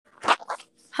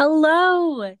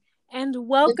Hello, and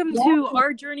welcome to Yeah.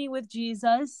 our journey with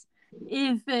Jesus.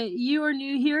 If you are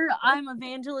new here, I'm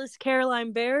Evangelist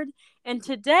Caroline Baird, and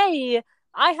today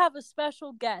I have a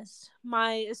special guest,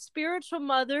 my spiritual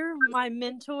mother, my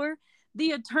mentor,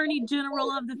 the Attorney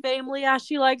General of the family, as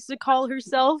she likes to call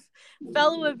herself,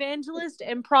 fellow evangelist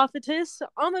and prophetess,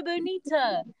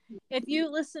 Omobenita. If you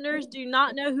listeners do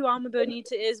not know who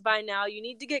Omobenita is by now, you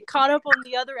need to get caught up on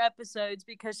the other episodes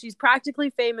because she's practically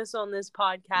famous on this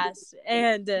podcast.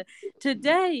 And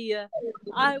today,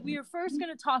 we are first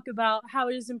going to talk about how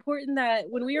it is important that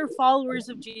when we are followers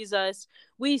of Jesus,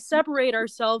 we separate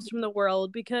ourselves from the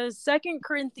world because Second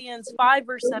Corinthians 5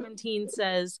 verse 17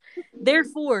 says,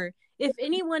 "Therefore, if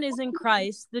anyone is in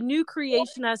Christ, the new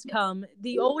creation has come,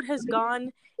 the old has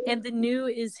gone, and the new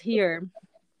is here."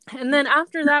 And then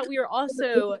after that, we are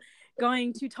also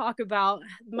going to talk about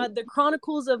the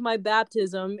chronicles of my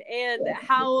baptism and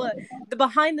how the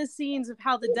behind the scenes of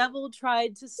how the devil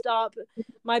tried to stop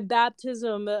my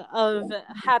baptism of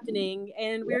happening.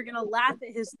 And we're going to laugh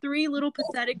at his three little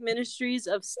pathetic ministries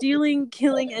of stealing,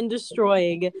 killing, and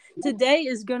destroying. Today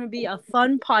is going to be a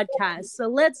fun podcast. So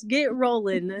let's get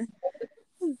rolling.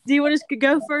 Do you want us to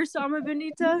go first, Ama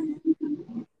Benita?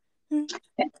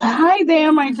 Hi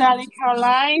there, my darling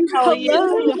Caroline. How are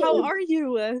Hello, how you? are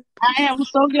you? I am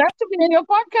so glad to be in your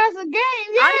podcast again.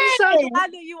 I'm so Yay!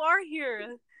 glad that you are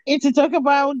here. It's to talk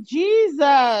about Jesus,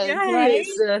 right?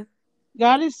 Yes.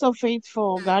 God is so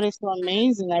faithful. God is so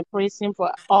amazing. I praise Him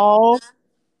for all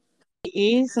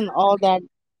He is and all that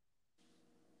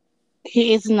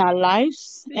He is in our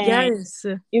lives, and Yes.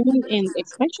 even in,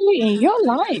 especially in your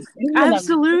life. Isn't that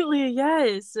Absolutely.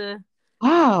 Yes.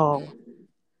 wow?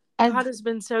 I, God has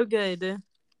been so good.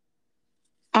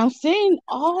 I'm seeing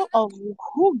all of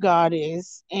who God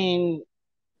is, and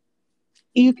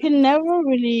you can never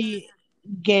really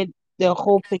get the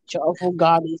whole picture of who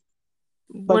God is,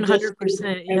 but just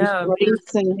 100%. Yeah.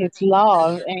 embracing His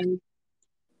love. And,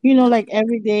 like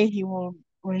every day He will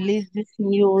release this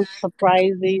new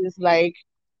surprises, like,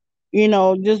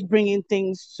 just bringing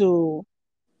things to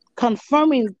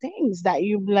confirming things that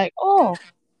you be like, oh,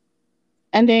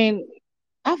 and then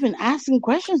I've been asking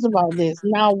questions about this.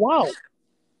 Now, wow.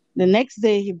 The next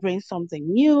day He brings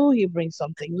something new, He brings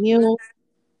something new.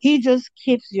 He just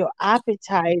keeps your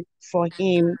appetite for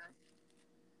Him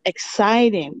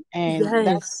exciting, and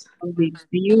that's Yes. the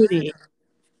beauty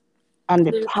and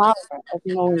the There, power of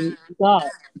knowing God.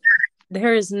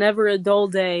 there is never a dull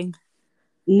day.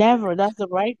 Never, that's the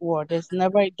right word. There's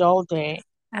never a dull day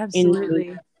in knowing Absolutely.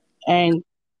 God. And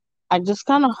I just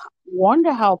kind of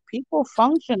wonder how people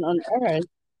function on earth,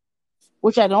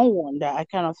 which I don't wonder. I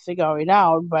kind of figure it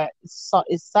out, but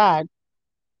it's sad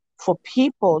for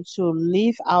people to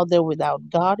live out there without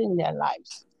God in their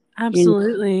lives. You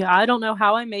Absolutely. I don't know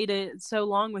how I made it so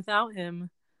long without him.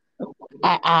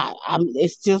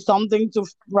 it's still something to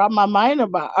wrap my mind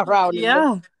about around it. But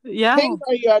Yeah. Yeah. thank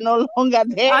God you are no longer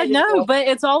there I know, anymore. but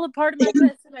it's all a part of my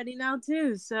testimony now,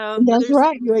 too. So That's there's,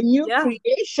 right. You're a new yeah.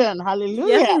 creation. Hallelujah.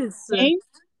 Yes. Okay?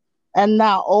 And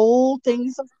now old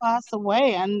things have passed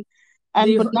away. And but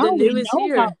The now new we is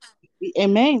know how, here.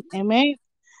 amen, amen.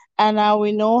 And now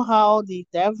we know how the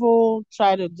devil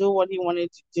tried to do what he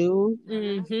wanted to do.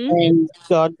 Mm-hmm. And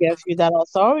God gave you that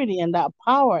authority and that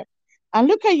power. And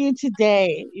look at you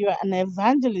today. You're an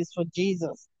evangelist for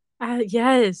Jesus.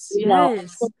 Yes, I'm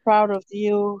yes. so proud of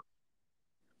you.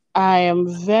 I am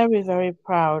very, very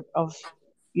proud of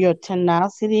your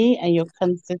tenacity and your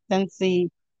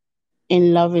consistency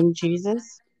in loving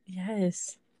Jesus.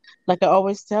 Yes. Like I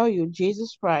always tell you,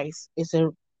 Jesus Christ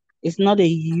is not a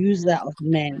user of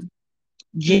men.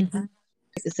 Jesus Hmm.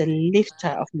 is a lifter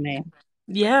of men.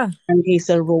 Yeah. And he's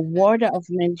a rewarder of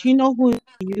men. Do you know who is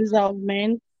the user of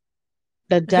men?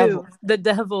 The Who? devil. The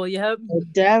devil. Yep. The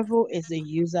devil is a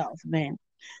user of men.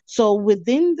 So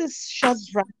within this short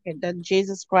bracket that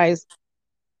Jesus Christ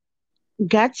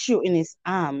got you in his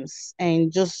arms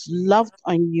and just loved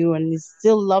on you and is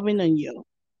still loving on you,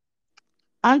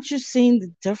 aren't you seeing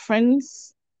the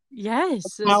difference? Yes.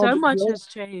 How So the much blood, has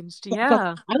changed. because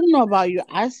Yeah. I don't know about you,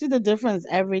 I see the difference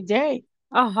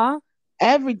Uh huh.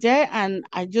 every day, and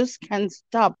I just can't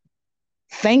stop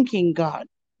thanking God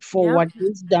for Yep. what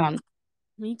He's done.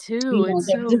 Me too. It's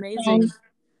There's so this amazing. song,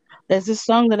 there's this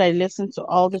song that I listen to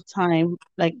all the time,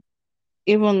 like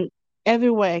even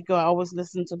everywhere I go, I always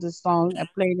listen to this song. I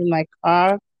play it in my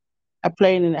car, I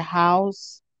play it in the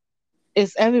house.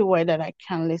 It's everywhere that I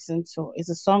can listen to. It's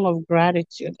a song of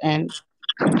gratitude, and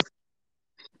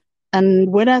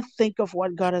when I think of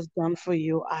what God has done for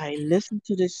you, I listen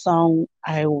to this song.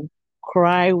 I will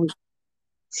cry with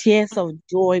tears of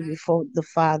joy before the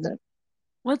Father.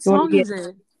 What You want song to hear? is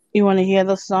it? You want to hear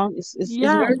the song?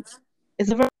 Yeah.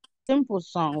 It's a very simple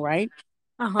song, right?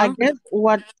 I Uh-huh. guess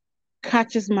what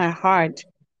catches my heart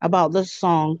about this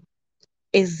song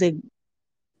is the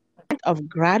of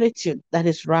gratitude that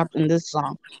is wrapped in this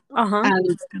song. Uh-huh.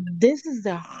 And this is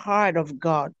the heart of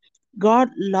God. God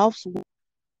loves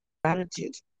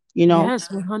gratitude, you know, Yes,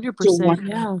 to one 100%.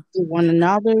 Yeah. to one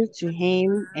another, to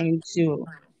Him, and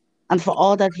for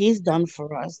all that He's done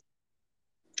for us.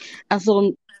 And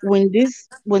so when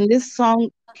this song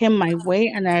came my way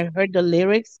and I heard the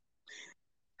lyrics,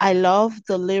 I love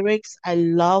the lyrics. I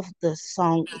love the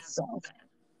song itself.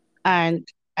 And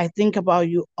I think about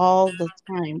you all the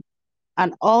time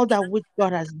and all that which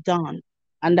God has done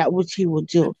and that which He will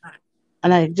do.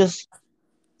 And I just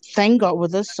thank God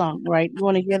with this song, right? You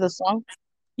want to hear the song?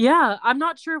 Yeah, I'm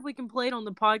not sure if we can play it on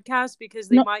the podcast because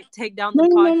they No, might take down the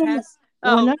no. podcast.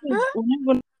 Oh. We're not going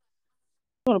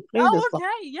to play this Oh, song.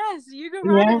 okay. Yes, you go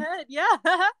right Yeah. ahead. Yeah.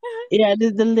 Yeah,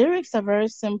 the lyrics are very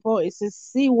simple. It says,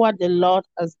 see what the Lord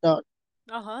has done.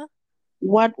 Uh-huh.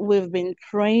 What we've been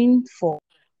praying for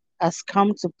has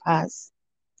come to pass.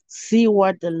 See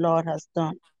what the Lord has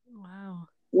done. Wow.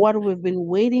 What we've been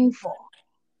waiting for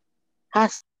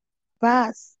has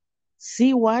passed.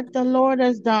 See what the Lord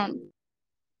has done.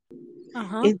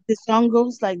 Uh-huh. The song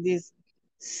goes like this.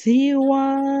 See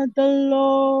what the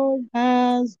Lord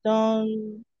has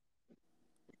done.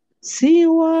 See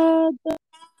what the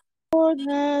Lord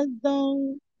has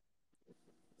done.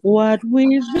 What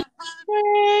we've been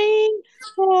praying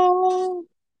for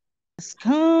has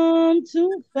come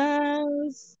to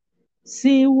pass.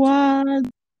 See what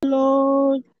the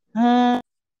Lord has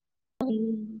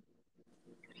done.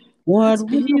 What That's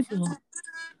we've beautiful. been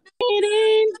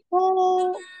waiting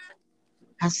for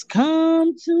has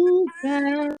come to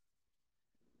pass.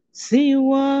 See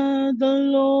what the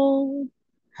Lord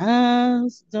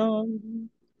has done.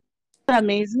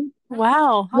 Amazing.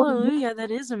 Wow. What, Hallelujah.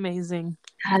 That is amazing.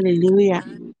 hallelujah.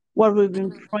 What we've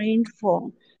been praying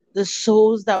for, the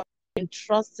souls that we've been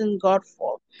trusting God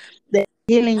for, the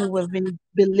healing we've been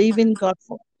believing God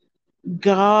for.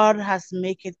 God has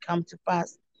made it come to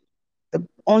pass. The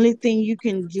only thing you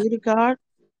can do to God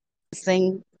is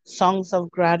sing songs of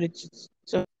gratitude.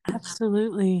 So,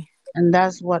 Absolutely. and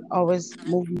that's what always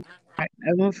moves me. I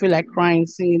don't feel like crying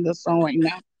singing the song right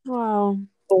now. Wow.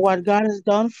 For what God has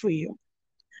done for you,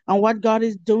 and what God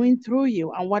is doing through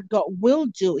you, and what God will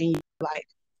do in your life.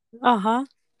 Uh-huh.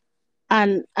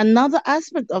 And another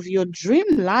aspect of your dream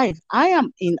life, I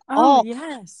am in Oh, awe.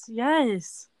 yes.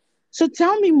 Yes. So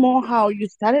tell me more how you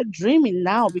started dreaming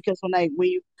now, because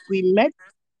we met,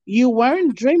 you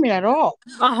weren't dreaming at all.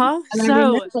 Uh-huh. And I So,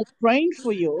 remember praying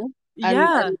for you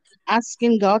yeah. and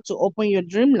asking God to open your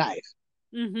dream life.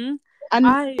 Mm-hmm. And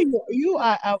now I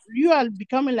you are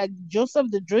becoming like Joseph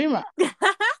the dreamer.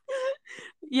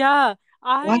 Yeah,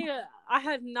 Wow, I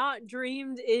have not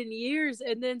dreamed in years,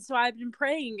 and then so I've been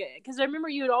praying because I remember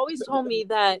you had always told me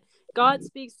that God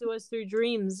speaks to us through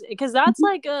dreams because that's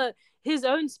like his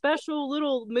own special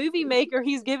little movie maker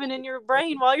he's given in your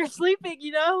brain while you're sleeping,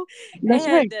 that's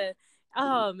right.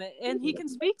 and and he can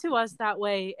speak to us that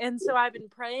way. And so I've been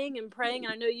praying and praying,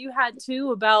 and I know you had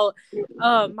too about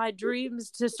my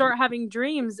dreams to start having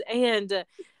dreams and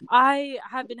I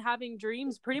have been having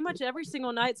dreams pretty much every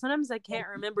single night. Sometimes I can't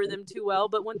remember them too well,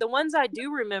 but when the ones I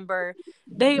do remember,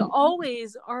 they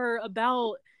always are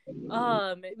about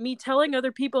me telling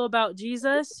other people about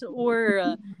Jesus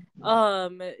or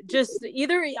just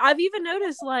either I've even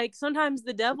noticed like sometimes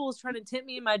the devil is trying to tempt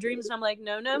me in my dreams and I'm like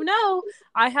no no no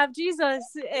I have Jesus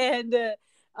and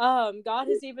God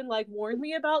has even like warned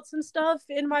me about some stuff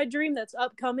in my dream that's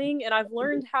upcoming and I've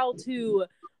learned how to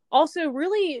also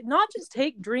really not just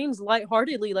take dreams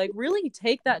lightheartedly, like really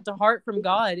take that to heart from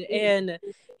God. And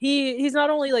he's not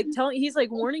only like telling, he's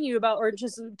like warning you about or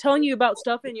just telling you about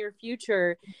stuff in your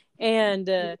future. And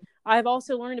I've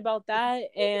also learned about that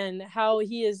and how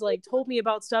he has like told me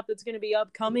about stuff that's going to be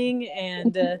upcoming.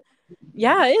 And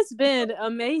yeah, it's been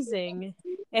amazing.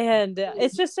 And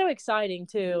it's just so exciting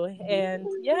too. And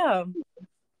yeah.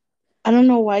 I don't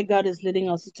know why God is leading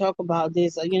us to talk about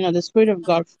this. The Spirit of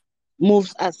God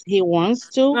moves as He wants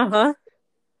to. Uh huh.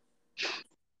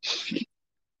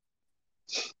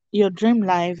 Your dream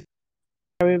life,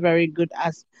 very, very good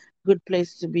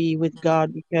place to be with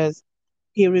God, because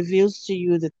He reveals to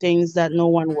you the things that no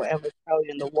one will ever tell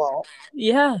you in the world.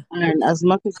 Yeah. And as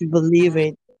much as you believe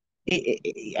it,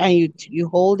 and you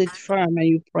hold it firm and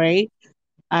you pray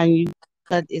and you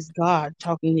that is God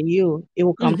talking to you, it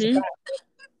will come to Mm-hmm. pass.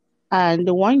 And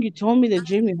the one you told me, the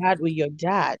dream you had with your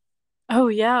dad, Oh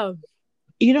yeah.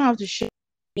 you don't have to share,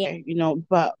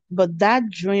 but that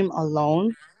dream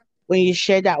alone, when you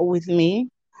share that with me,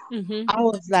 Mhm. I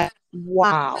was like,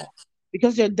 wow,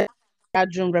 because your that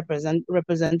dream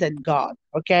represented God,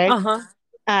 okay, Uh-huh.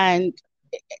 and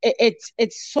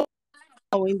it's so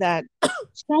knowing that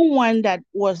someone that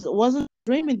wasn't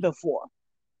dreaming before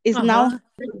is now Uh-huh.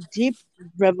 having deep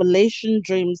revelation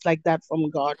dreams like that from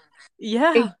God. It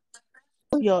Yeah.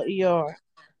 your your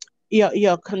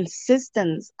your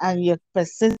consistency and your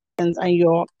persistence and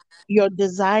your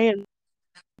desire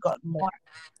got more,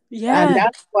 and Yeah.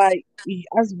 that's why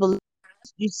as believers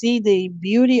you see the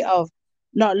beauty of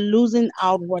not losing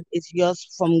out what is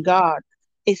yours from God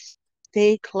is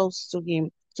stay close to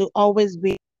Him, to always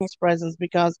be in His presence,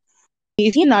 because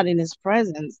if you're not in His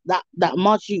presence that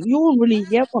much, you won't really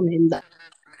hear from Him. That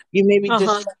you may be Uh-huh.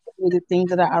 distracted with the things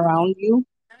that are around you,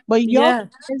 but your Yeah.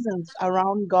 presence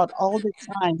around God all the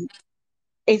time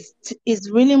is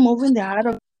really moving the heart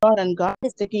of God, and God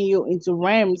is taking you into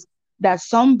realms that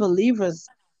some believers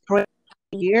pray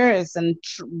years and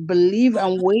believe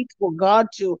and wait for God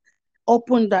to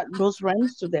open that those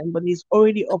realms to them, but He's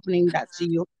already opening that to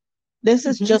you. This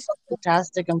is Mhm. just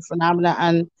fantastic and phenomenal,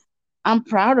 and I'm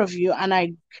proud of you, and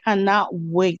I cannot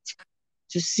wait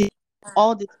to see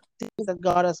all the things that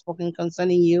God has spoken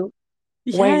concerning you.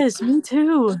 When Yes, me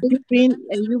too. you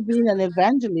being an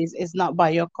evangelist is not by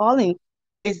your calling,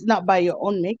 it's not by your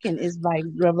own making, it's by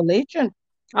revelation.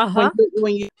 Uh-huh.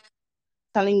 When you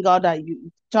telling God that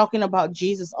you talking about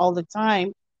Jesus all the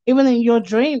time, even in your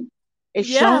dream, it's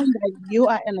Yeah. showing that you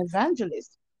are an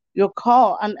evangelist. Your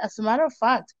call, and as a matter of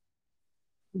fact,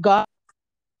 God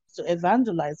wants to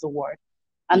evangelize the word,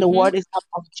 and the Mhm. word is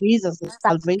of Jesus. And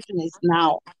salvation is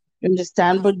now. You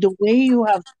understand? But the way you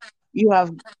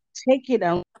have taken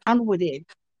and run with it,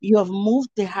 you have moved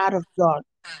the heart of God.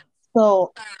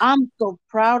 So I'm so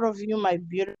proud of you, my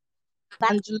beautiful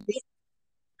evangelist Thank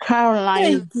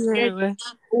Caroline, you.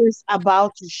 who is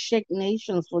about to shake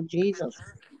nations for Jesus.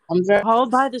 I'm very All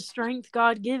by the strength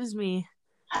God gives me.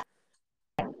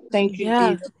 thank you,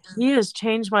 Yeah, Jesus. he has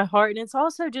changed my heart, and it's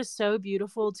also just so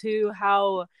beautiful too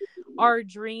how our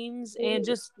dreams and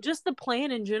just the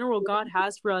plan in general God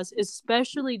has for us is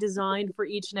specially designed for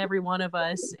each and every one of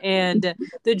us, and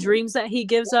the dreams that he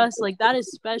gives us, like, that is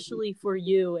specially for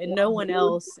you and no one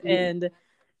else, and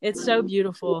it's so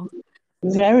beautiful.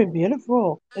 Very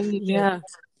beautiful, isn't it? Yeah.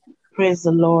 Praise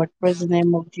the Lord. Praise the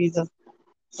name of Jesus.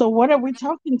 So what are we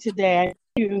talking today?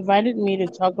 You invited me to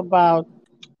talk about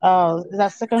is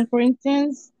that Second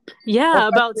Corinthians or Yeah, First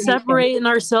about Corinthians? separating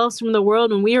ourselves from the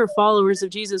world. When we are followers of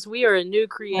Jesus, we are a new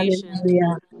creation.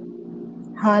 Hallelujah.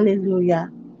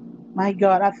 Hallelujah. My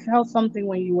God, I felt something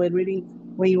when you were reading,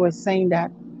 when you were saying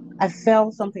that. I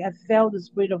felt something. I felt the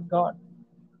Spirit of God.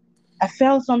 I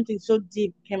felt something so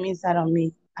deep came inside of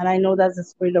me. And I know that's the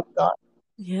Spirit of God.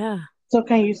 Yeah. So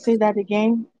can you say that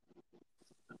again?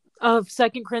 Of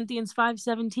Second Corinthians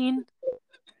 5:17.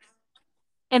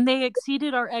 And they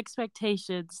exceeded our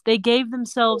expectations. They gave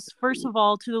themselves first of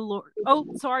all to the Lord. Oh,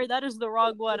 sorry, that is the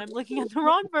wrong one. I'm looking at the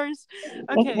wrong verse.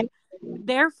 Okay. Okay.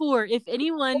 Therefore, if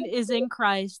anyone is in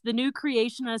Christ, the new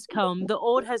creation has come. The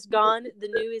old has gone, the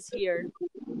new is here.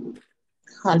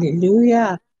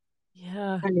 Hallelujah.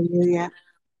 Yeah. Hallelujah.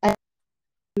 And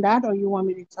that, or you want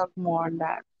me to talk more on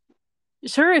that?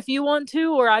 Sure, if you want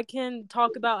to, or I can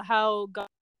talk about how God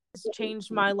has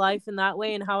changed my life in that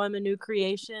way and how I'm a new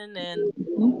creation. And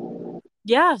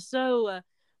yeah, so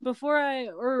before I,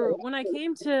 or when I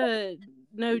came to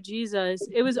know Jesus,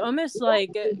 it was almost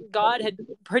like God had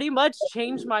pretty much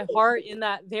changed my heart in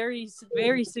that very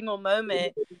single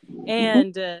moment. Mhm.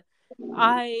 And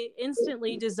I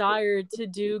instantly desired to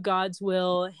do God's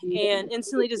will and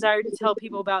instantly desired to tell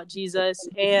people about Jesus.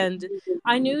 And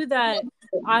I knew that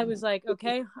I was like,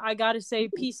 okay, I got to say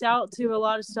peace out to a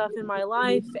lot of stuff in my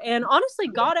life. And honestly,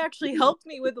 God actually helped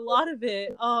me with a lot of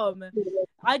it.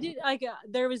 I did like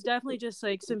there was definitely just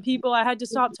like some people I had to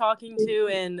stop talking to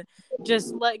and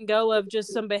just letting go of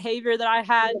just some behavior that I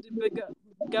had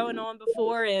going on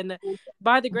before, and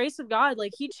by the grace of God,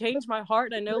 like, he changed my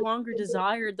heart. I no longer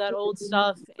desired that old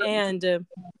stuff, and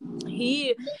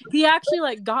he he actually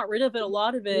like got rid of it, a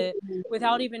lot of it,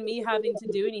 without even me having to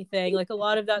do anything. Like, a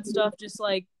lot of that stuff just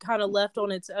like kind of left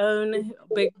on its own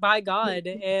by God.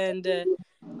 And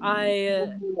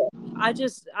I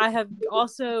I have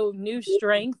also new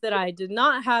strength that I did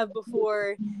not have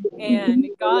before, and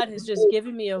God has just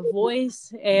given me a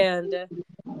voice, and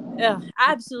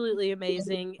absolutely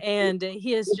amazing. And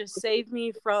he has just saved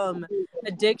me from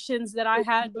addictions that I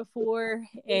had before,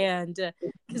 and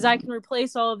because I can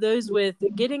replace all of those with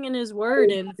getting in his word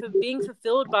and being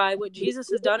fulfilled by what Jesus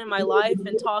has done in my life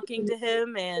and talking to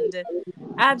him, and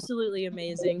absolutely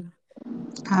amazing.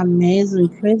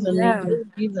 Amazing. Praise the name Yeah.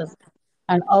 of Jesus.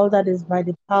 and all that is by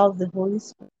the power of the Holy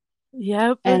Spirit.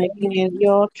 Yep. And again,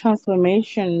 your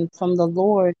transformation from the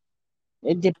Lord,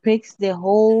 it depicts the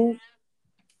whole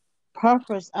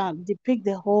purpose, depict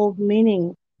the whole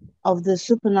meaning of the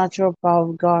supernatural power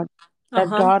of God. That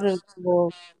Uh-huh. God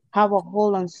will have a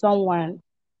hold on someone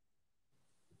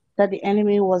that the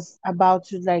enemy was about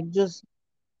to like just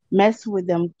mess with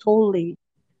them totally,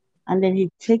 and then he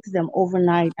takes them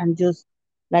overnight and just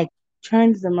like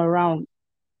turns them around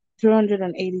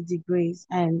 380 degrees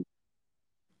and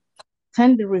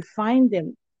tend to refine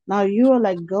them. Now you are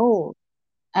like gold,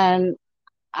 and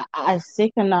I still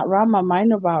cannot wrap my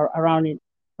mind about around it,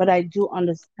 but I do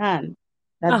understand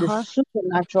that the Uh-huh.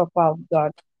 supernatural power of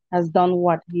God has done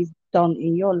what He's done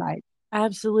in your life, and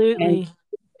Absolutely.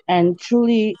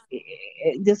 truly,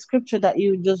 the scripture that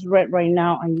you just read right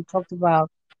now and you talked about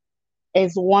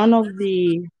is one of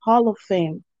the Hall of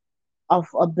Fame of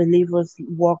a believer's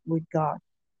walk with God.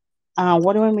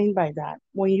 What do I mean by that?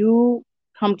 When you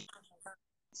come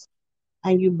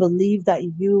and you believe that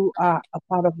you are a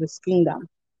part of His kingdom,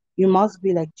 you must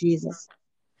be like Jesus.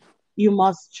 You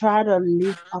must try to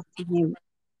live up to Him.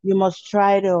 You must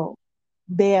try to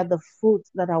bear the fruits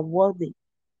that are worthy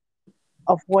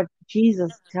of what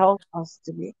Jesus tells us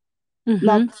to be,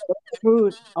 not Mm-hmm. the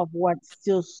fruit of what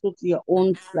still suits your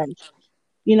own flesh.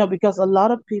 Because a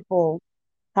lot of people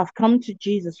have come to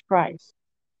Jesus Christ,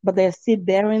 but they're still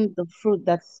bearing the fruit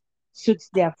that suits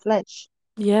their flesh,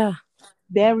 Yeah.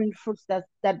 bearing fruits that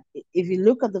if you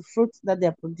look at the fruits that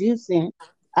they're producing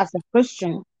as a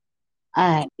Christian,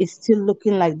 it's still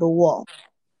looking like the wall.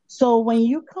 So when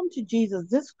you come to Jesus,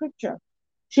 this scripture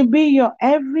should be your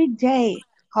everyday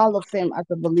Hall of Fame as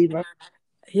a believer.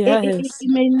 It Yes.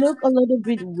 may look a little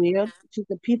bit weird to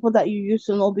the people that you used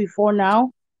to know before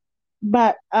now,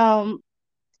 but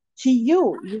to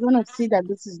you, you're gonna see that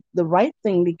this is the right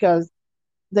thing because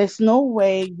there's no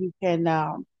way you can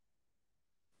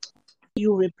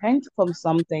you repent from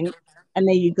something and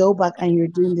then you go back and you're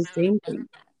doing the same thing.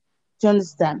 Do you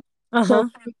understand? So Uh-huh.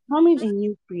 becoming a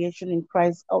new creation in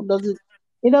Christ,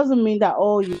 it doesn't mean that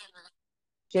you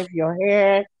shave your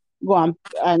hair, go and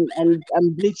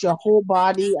bleach your whole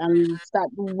body and start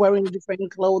wearing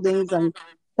different clothing and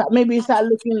maybe start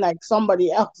looking like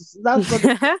somebody else. That's not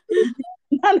the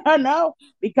no, no, no.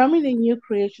 Becoming a new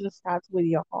creation starts with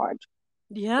your heart.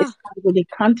 It Yeah. starts with the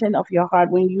content of your heart.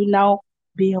 When you now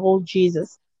behold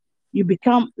Jesus, you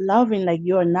become loving like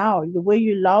you are now. The way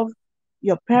you love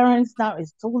your parents now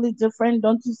is totally different.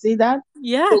 Don't you see that?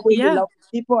 Yeah. The way you Yeah. love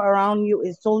people around you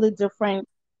is totally different.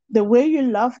 The way you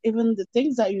love even the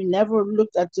things that you never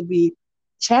looked at to be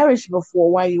cherished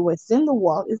before while you were in the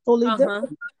world is totally Uh-huh.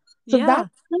 different. So that Yeah.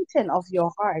 content of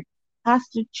your heart has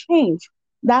to change.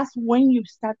 That's when you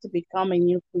start to become a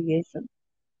new creation.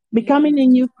 Yeah. Becoming a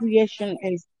new creation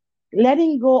is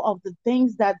letting go of the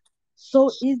things that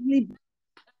so easily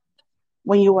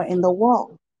when you were in the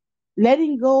world,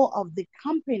 letting go of the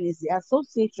companies, the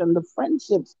association, the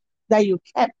friendships that you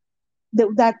kept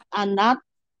that are not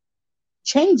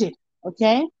changing,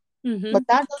 okay? Mm-hmm. But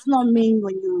that does not mean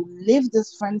when you leave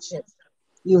this friendship,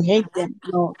 you hate them.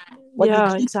 No. What you Yeah,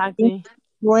 keep doing exactly. is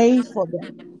pray for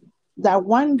them. That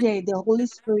one day the Holy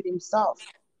Spirit Himself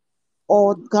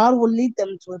or God will lead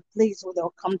them to a place where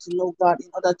they'll come to know God in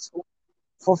order to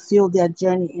fulfill their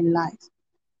journey in life.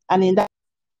 And in that,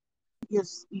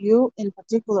 you in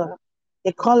particular,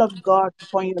 the call of God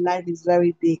upon your life is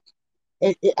very big.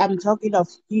 I'm talking of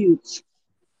huge.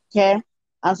 Okay.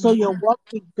 And so your Yeah. walk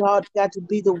with God got to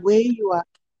be the way you are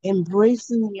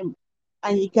embracing Him.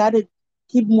 And you got to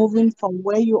keep moving from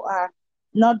where you are,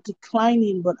 not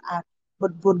declining, but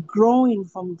growing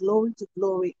from glory to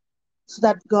glory so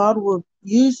that God will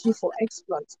use you for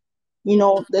exploits.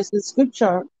 There's a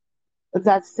scripture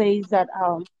that says that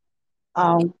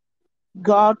um,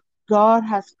 God God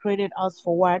has created us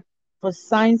for what? For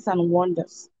signs and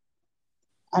wonders.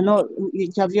 I know.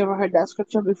 Have you ever heard that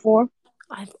scripture before?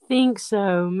 I think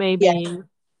so, Yeah. maybe.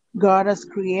 God has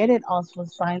created us for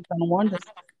signs and wonders.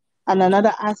 And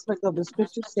another aspect of the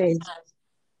scripture says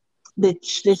the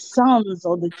sons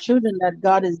or the children that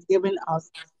God is giving us,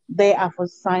 they are for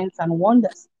signs and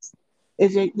wonders.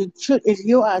 If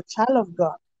you are a child of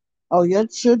God or your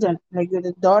children, like you're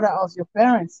the daughter of your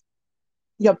parents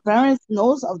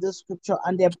knows of the scripture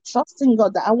and they're trusting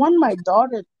God that I want my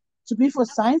daughter to be for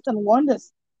signs and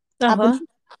wonders. I believe Uh-huh.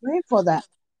 pray for that.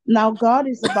 Now God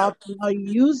is about to now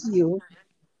use you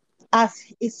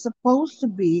as it's supposed to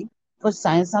be for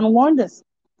signs and wonders.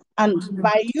 And Mhm.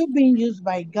 by you being used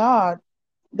by God,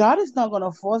 God is not going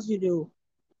to force you to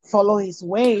follow His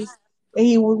ways.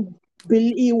 He will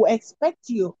expect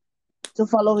you to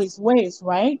follow His ways,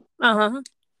 right? Uh-huh.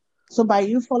 So by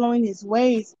you following his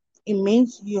ways, it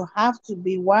means you have to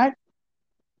be what?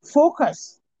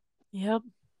 Focus. Yep.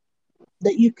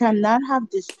 That you cannot have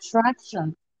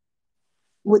distraction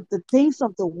with the things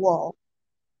of the world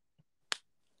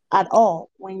at all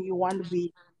when you want to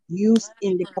be used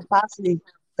in the capacity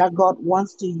that God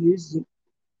wants to use you.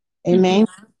 Hmm. Amen.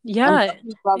 I'm Yeah.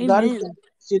 talking about God is Amen. going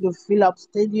to you to fill up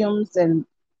stadiums and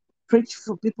preach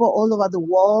for people all over the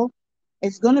world.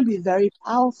 It's going to be very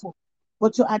powerful.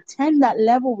 But to attend that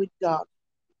level with God,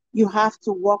 you have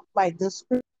to walk by the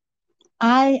Spirit.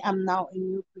 I am now a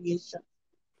new creation.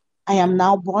 I am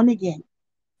now born again.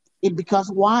 It because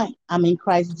why? I'm in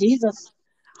Christ Jesus.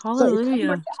 So if somebody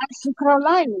Hallelujah. asks you,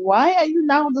 Caroline, why are you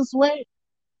now this way?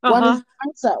 What is Uh-huh. the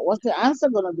answer? What's the answer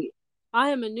gonna be? I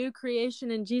am a new creation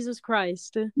in Jesus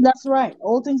Christ. That's right.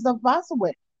 All things are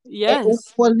possible. Yes.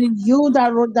 Was it you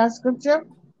that wrote that scripture?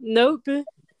 Nope.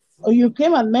 Or you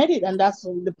came and made it, and that's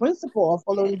the principle of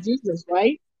following Jesus,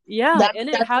 right? Yeah, That and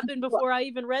it that happened principle before I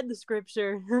even read the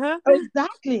scripture.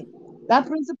 exactly. That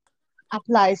principle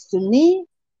applies to me.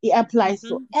 It applies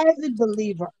to Hmm. every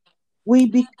believer. We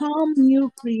become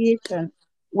new creation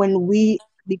when we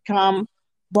become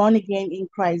born again in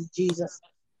Christ Jesus.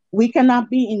 We cannot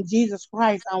be in Jesus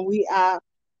Christ and we are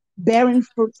bearing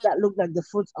fruits that look like the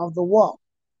fruits of the world.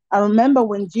 I remember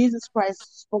when Jesus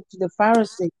Christ spoke to the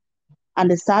Pharisees and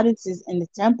the Sadducees in the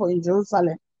temple in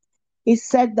Jerusalem, he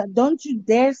said that don't you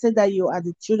dare say that you are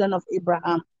the children of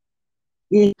Abraham,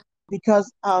 you know,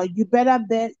 because you better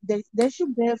bear, they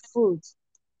should bear fruits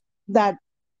that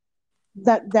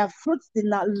their fruits did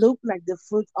not look like the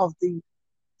fruit of the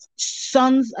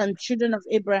sons and children of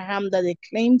Abraham that they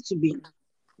claimed to be.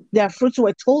 Their fruits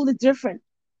were totally different.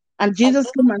 And Jesus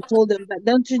came and told them that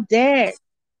don't you dare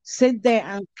sit there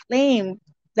and claim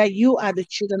that you are the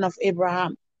children of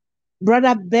Abraham.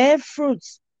 Brother, bear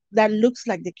fruits that looks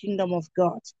like the kingdom of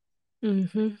God. Hmm.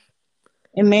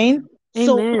 Amen.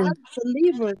 So Amen. as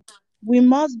believers, we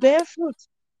must bear fruit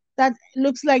that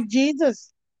looks like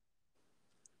Jesus.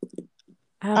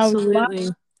 And we must Absolutely.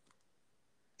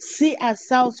 see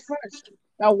ourselves first.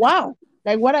 Now, wow,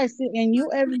 like what I see in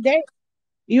you every day.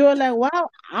 You're like, wow,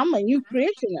 I'm a new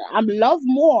creation. I'm love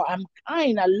more. I'm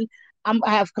kind.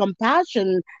 I have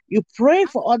compassion. You pray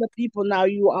for other people now.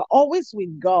 You are always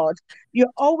with God.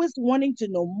 You're always wanting to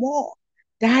know more.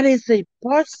 That is a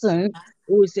person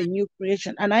who is a new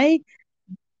creation. And I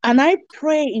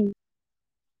pray in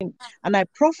and I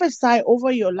prophesy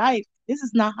over your life. This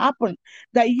is not happen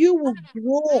that you will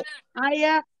grow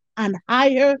higher and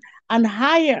higher and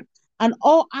higher, and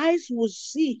all eyes will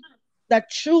see that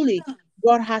truly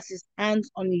God has His hands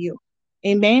on you.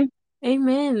 Amen.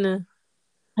 Amen.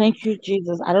 Thank you,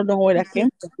 Jesus. I don't know where that came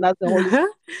from. That's the Holy Spirit.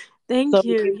 So Thank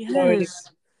we you. give glory to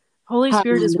Yes. Holy God.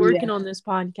 Spirit is Hallelujah. working on this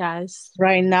podcast.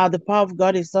 Right now, the power of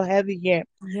God is so heavy here.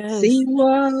 See Yes.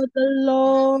 what the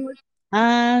Lord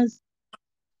has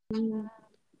done.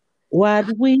 What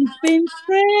we've been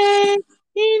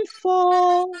praying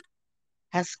for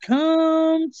has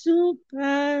come to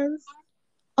pass.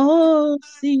 Oh,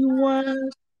 see what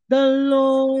the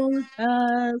Lord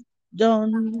has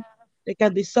done. There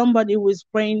can be somebody who is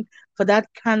praying for that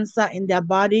cancer in their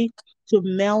body to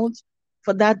melt,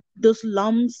 for that those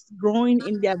lumps growing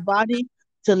in their body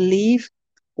to leave.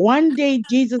 One day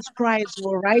Jesus Christ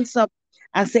will rise up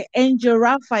and say, Angel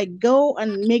Raphael, go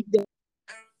and make them,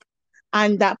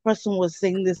 and that person will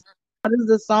sing this. What is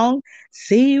the song?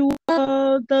 See what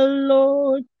the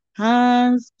Lord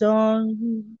has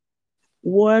done.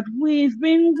 What we've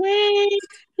been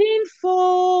waiting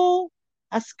for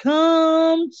has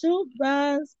come to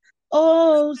pass.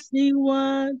 Oh, see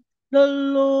what the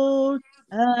Lord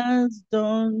has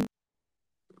done.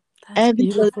 That's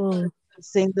Everybody beautiful.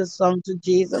 sing the song to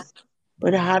Jesus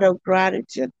with a heart of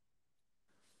gratitude.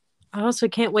 I also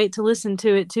can't wait to listen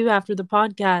to it too after the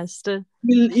podcast.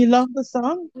 You love the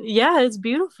song? Yeah, it's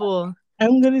beautiful.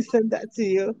 I'm going to send that to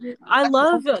you. I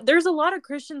love there's a lot of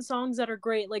Christian songs that are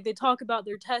great. Like they talk about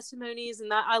their testimonies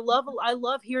and that I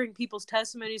love hearing people's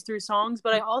testimonies through songs,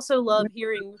 but I also love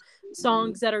hearing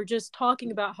songs that are just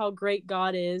talking about how great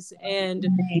God is and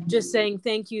just saying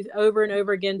thank you over and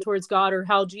over again towards God or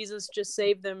how Jesus just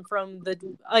saved them from the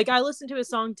like I listened to a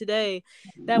song today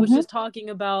that was Mhm. just talking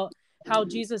about how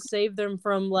Jesus saved them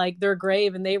from like their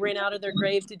grave and they ran out of their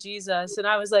grave to Jesus. And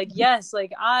I was like, yes,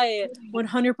 like I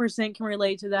 100% can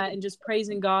relate to that and just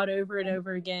praising God over and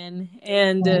over again.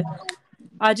 And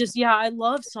I just yeah, I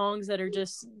love songs that are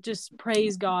just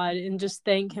praise God and just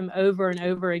thank him over and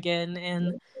over again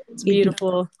and it's It,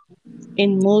 beautiful. it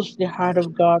moves the heart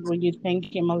of God when you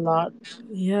thank Him a lot.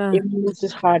 Yeah. It moves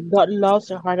His heart. God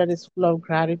loves a heart that is full of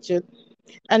gratitude.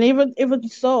 And even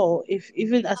so, if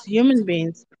even as human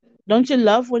beings, don't you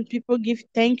love when people give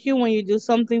thank you when you do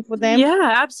something for them? Yeah, Can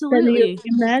you absolutely.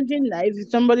 imagine like, if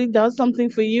somebody does something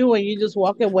for you and you just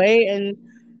walk away,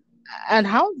 and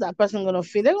how's that person gonna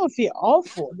feel? They're gonna feel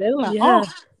awful. They're like, oh,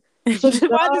 Yeah. so Why'd this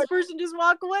God, person just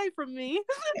walk away from me?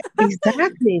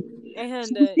 exactly. And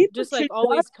Some people just like treat God.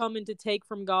 always coming to take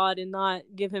from God and not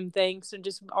give him thanks and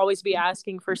just always be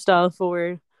asking for stuff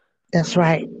or That's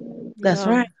right. That's yeah.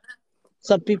 right.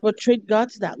 Some people treat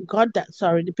God that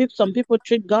sorry. The people Some people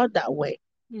treat God that way.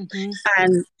 Mhm.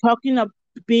 And talking of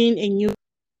being a new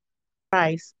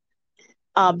Christ,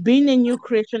 being a new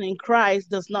creation in Christ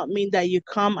does not mean that you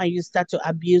come and you start to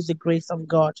abuse the grace of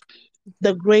God.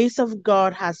 The grace of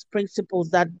God has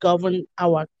principles that govern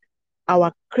our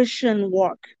Christian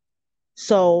work.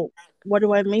 So, what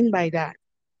do I mean by that?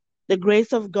 The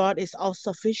grace of God is all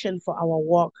sufficient for our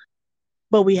work,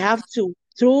 but we have to,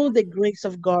 through the grace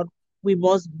of God, we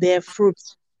must bear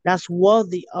fruits that's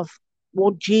worthy of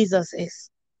what Jesus is.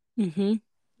 Mhm.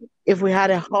 If we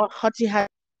had a haughty heart,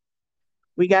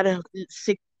 we gotta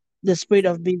seek the spirit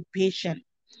of being patient.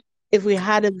 If we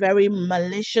had a very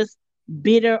malicious,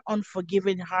 bitter,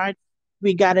 unforgiving heart,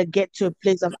 we gotta get to a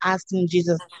place of asking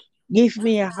Jesus, give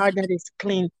me a heart that is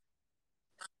clean.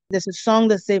 There's a song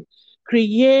that says,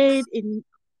 create in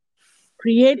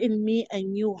create in me a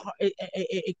new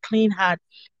a clean heart,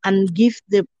 and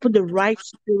put the right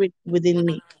spirit within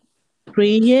me.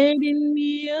 Create in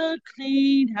me a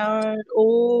clean heart,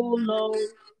 oh Lord,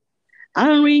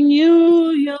 and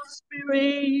renew your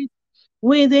spirit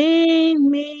within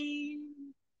me.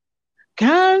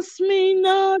 Cast me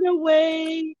not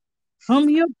away from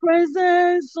your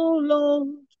presence, O Lord,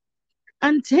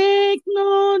 and take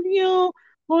not your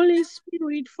Holy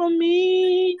Spirit from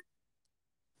me.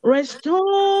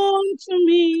 Restore to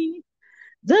me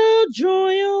the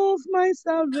joy of my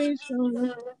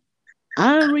salvation,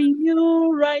 and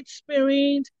renew right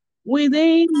spirit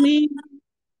within me.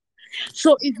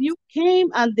 So if you came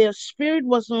and their spirit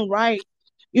wasn't right,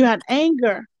 you had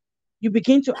anger, you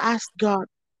begin to ask God,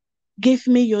 give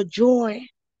me your joy,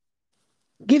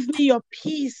 give me your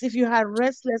peace. If you had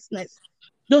restlessness,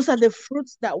 those are the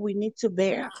fruits that we need to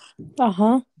bear.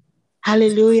 Uh-huh.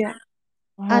 Hallelujah.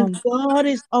 And Wow. God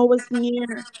is always near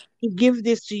to give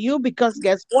this to you, because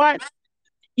guess what?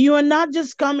 You are not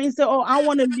just coming and say, oh, I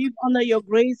want to live under your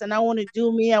grace and I want to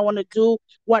do me. I want to do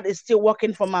what is still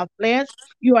working for my flesh.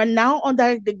 You are now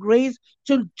under the grace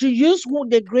to use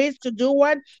the grace to do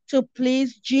what? To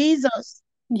please Jesus.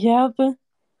 Yep.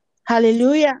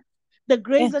 Hallelujah. The Eh,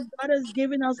 grace that God has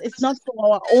given us is not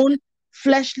for our own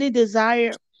fleshly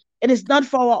desire. It is not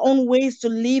for our own ways to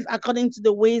live according to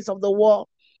the ways of the world.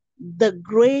 The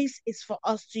grace is for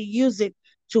us to use it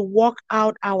to walk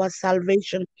out our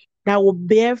salvation that will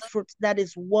bear fruit that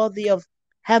is worthy of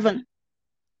heaven.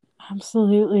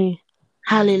 Absolutely.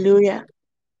 Hallelujah.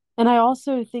 And I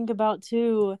also think about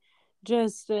too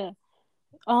just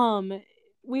um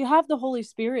we have the Holy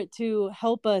Spirit to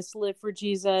help us live for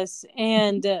Jesus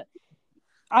and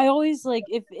I always like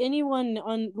if anyone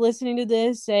on listening to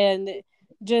this and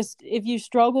just if you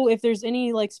struggle if there's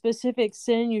any like specific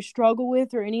sin you struggle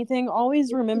with or anything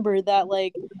always remember that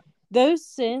like those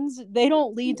sins they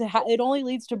don't lead to it only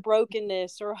leads to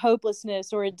brokenness or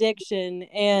hopelessness or addiction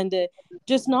and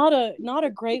just not a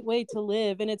great way to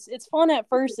live and it's fun at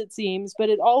first it seems but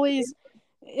it always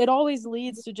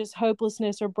leads to just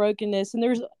hopelessness or brokenness and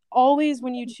there's always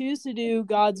when you choose to do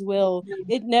God's will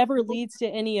it never leads to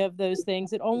any of those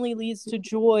things it only leads to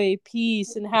joy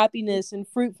peace and happiness and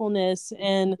fruitfulness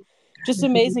and just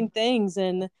amazing things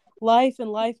and life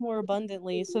more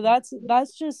abundantly so that's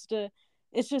just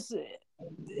it's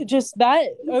just that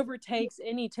overtakes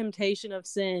any temptation of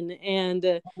sin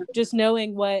and just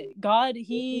knowing what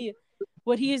he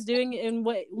is doing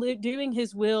and doing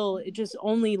his will it just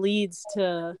only leads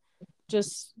to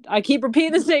just I keep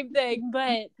repeating the same thing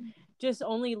but just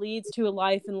only leads to a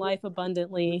life and life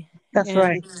abundantly That's and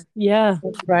right. yeah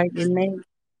That's right. Amen.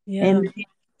 yeah Amen.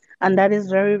 And that is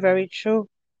very, very true.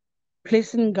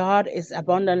 Pleasing God is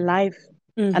abundant life.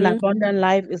 And mm-hmm abundant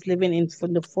life is living in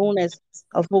the fullness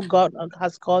of who God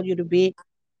has called you to be.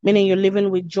 Meaning you're living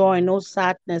with joy, no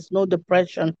sadness, no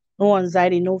depression, no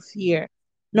anxiety, no fear.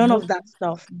 None yep of that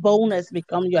stuff. Boldness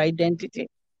become your identity.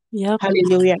 yep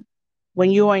Hallelujah.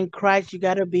 When you are in Christ, you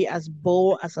got to be as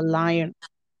bold as a lion.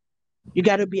 You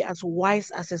got to be as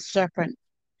wise as a serpent.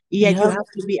 Yet you yep have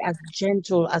to be as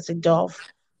gentle as a dove.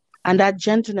 And that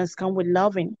gentleness comes with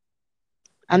loving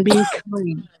and being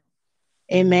kind.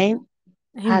 Amen.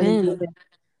 amen Hallelujah.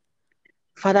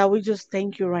 Father, we just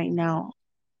thank you right now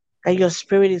that your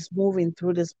spirit is moving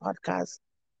through this podcast.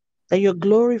 that you're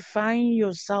glorifying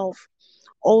yourself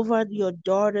over your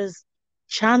daughter's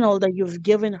channel that you've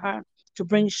given her to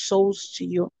bring souls to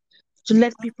you, to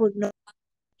let people know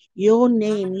your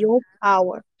name, your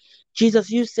power.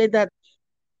 Jesus, you said that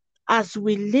as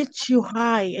we lift you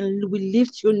high and we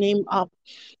lift your name up,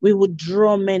 we will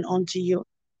draw men unto you.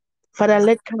 Father,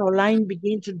 let Caroline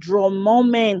begin to draw more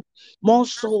men, more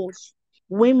souls,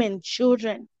 women,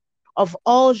 children of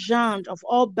all genres, of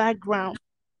all background,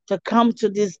 to come to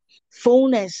this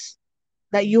fullness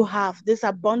that you have, this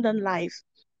abundant life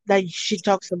that she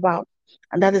talks about,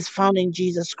 and that is found in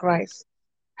Jesus Christ.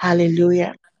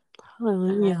 Hallelujah.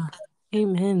 Hallelujah.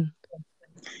 Amen.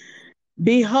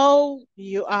 Behold,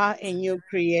 you are a new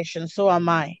creation. So am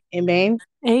I. Amen.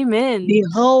 Amen.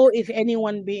 Behold, if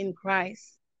anyone be in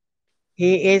Christ,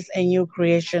 he is a new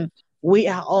creation. We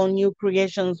are all new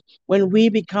creations when we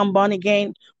become born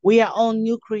again. We are all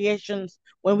new creations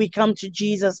when we come to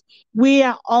Jesus. We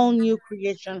are all new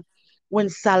creation when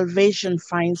salvation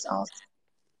finds us.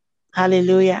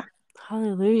 Hallelujah.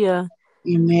 Hallelujah.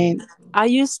 Amen. I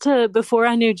used to, before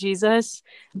I knew Jesus,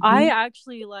 I Mhm.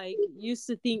 actually like used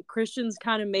to think Christians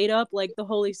kind of made up like the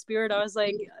Holy Spirit. I was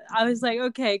like,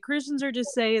 okay, Christians are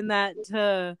just saying that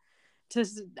to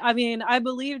I mean, I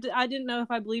didn't know if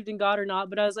I believed in God or not,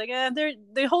 but I was like,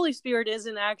 the Holy Spirit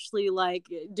isn't actually like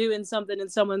doing something in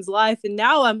someone's life. And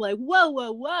now I'm like, whoa,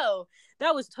 whoa, whoa.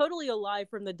 That was totally a lie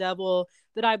from the devil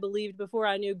that I believed before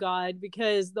I knew God,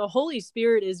 because the Holy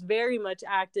Spirit is very much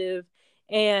active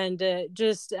and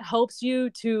just helps you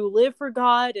to live for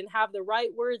God and have the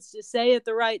right words to say at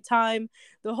the right time.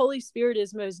 The Holy Spirit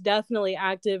is most definitely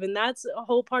active, and that's a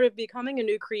whole part of becoming a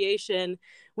new creation.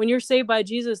 When you're saved by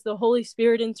Jesus, the Holy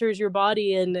Spirit enters your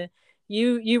body, and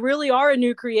you really are a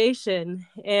new creation,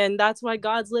 and that's why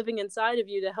God's living inside of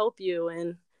you to help you,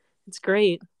 and it's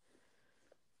great.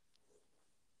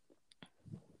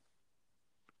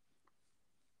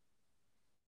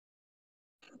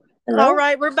 All Hello?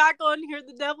 right, we're back on here.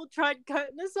 The devil tried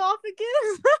cutting us off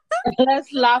again.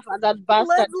 Let's laugh at that bastard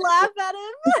Let's laugh devil. at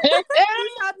him.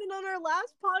 This happened on our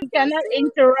last You podcast cannot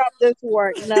interrupt this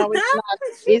work. No, it's not.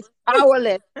 It's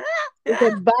powerless. too. It's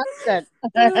a bastard.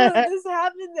 This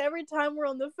happens every time we're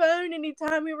on the phone,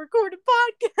 anytime we record a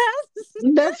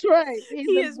podcast. That's right. He's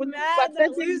He a, is with this mad. That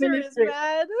pathetic loser is ministry.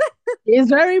 mad. He's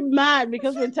very mad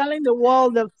because we're telling the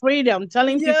world the freedom,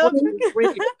 telling people Yep. they're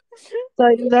free. So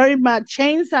he's very mad.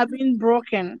 Chains are being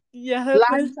broken, Yep.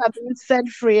 lives are being set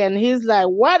free, and he's like,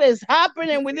 "What is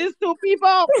happening with these two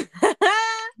people?"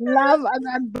 Love and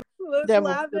that Let's devil,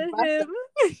 laugh the at bastard,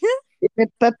 him. the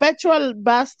perpetual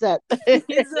bastard.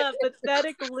 He's a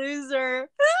pathetic loser.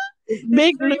 It's His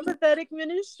big three look. pathetic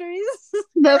ministries.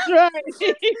 That's right.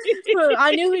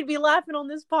 I knew we'd be laughing on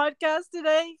this podcast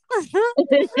today.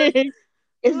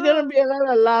 It's gonna be a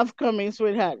lot of laugh coming,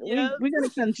 sweetheart. Yep. We're gonna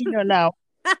continue now.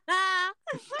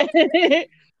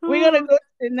 We're gonna go to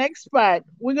the next part.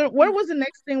 We're gonna. What was the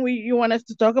next thing we you want us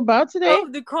to talk about today? Oh,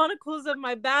 the Chronicles of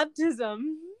my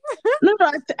baptism. No,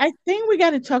 no. I think we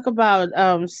got to talk about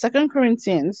Second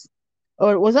Corinthians,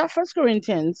 or was that First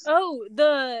Corinthians? Oh,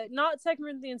 the not Second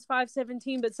Corinthians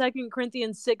 5:17, but Second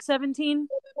Corinthians 6:17.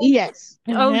 Yes.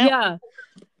 Oh Uh-huh. yeah.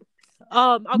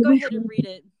 I'll go ahead and read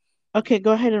it. Okay,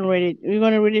 go ahead and read it. We're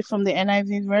gonna read it from the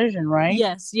NIV version, right?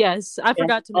 Yes, yes. I Yeah.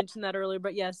 forgot to mention that earlier,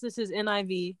 but yes, this is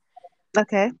NIV.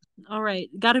 Okay. All right,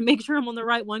 got to make sure I'm on the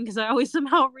right one because I always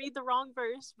somehow read the wrong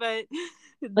verse. But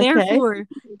Okay. therefore,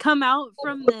 come out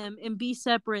from them and be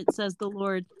separate, says the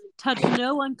Lord. Touch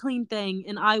no unclean thing,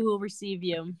 and I will receive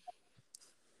you.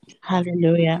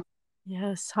 Hallelujah.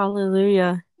 Yes,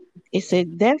 hallelujah. It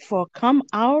said, therefore, come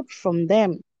out from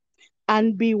them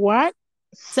and be what?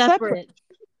 Separate. Separate.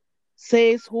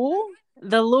 Says who?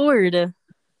 The Lord,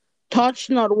 Touch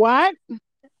not what?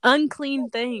 unclean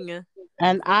thing,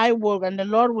 And I will, and the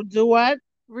Lord will do what?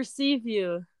 receive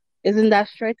you. Isn't that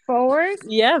straightforward?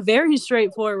 Yeah, very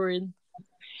straightforward.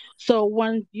 So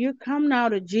when you come now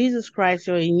to Jesus Christ,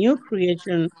 you're a new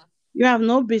creation. You have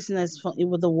no business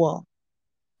with the world.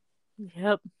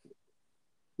 Yep.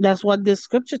 That's what this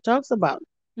scripture talks about.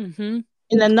 Mm-hmm.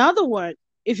 In another word,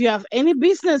 if you have any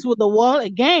business with the world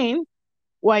again,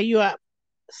 while you are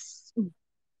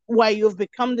while you've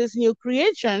become this new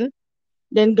creation,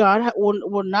 then God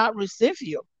will not receive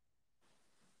you.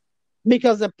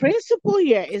 Because the principle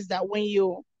here is that when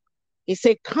he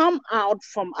say, come out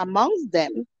from amongst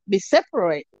them, be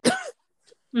separate.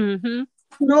 Mm-hmm.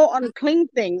 No unclean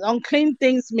things. Unclean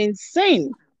things mean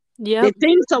sin. The Yep.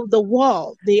 things of the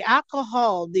world, the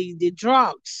alcohol, the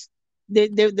drugs,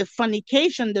 the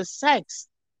fornication, the sex,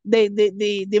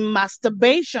 the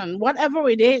masturbation, whatever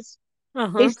it is.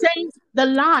 Uh-huh. It's saying the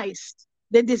lies.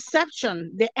 the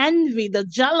deception, the envy, the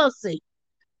jealousy,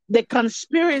 the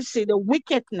conspiracy, the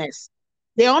wickedness,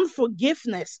 the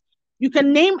unforgiveness. You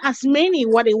can name as many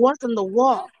what it was on the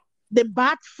wall. The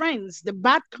bad friends, the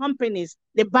bad companies,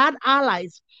 the bad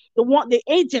allies, the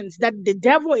agents that the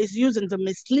devil is using to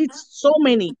mislead so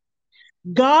many.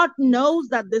 God knows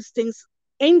that these things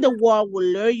in the world will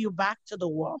lure you back to the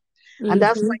world. And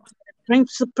that's why Mhm.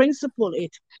 principle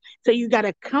it. So you got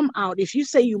to come out. If you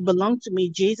say you belong to me,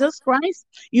 Jesus Christ,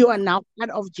 you are now part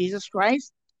of Jesus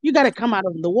Christ. You got to come out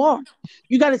of the world.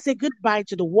 You got to say goodbye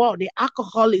to the world. The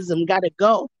alcoholism got to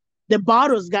go. The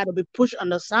bottles got to be pushed on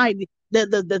the side.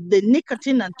 The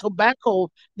nicotine and tobacco,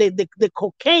 the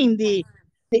cocaine, the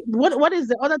what is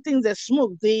the other things that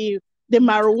smoke? The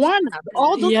marijuana,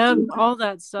 all those Yeah, things all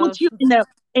that put stuff. you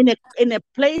in a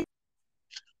place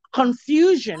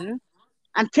confusion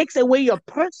and takes away your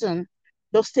person.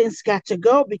 Those things got to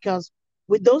go because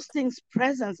with those things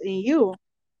presence in you,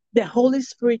 the Holy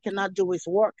Spirit cannot do his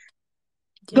work.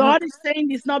 Yep. God is saying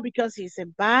this not because he's a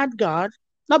bad God,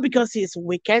 not because he's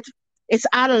wicked. It's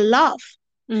out of love.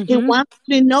 He Mhm. wants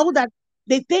you to know that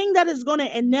the thing that is going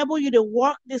to enable you to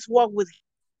walk this walk with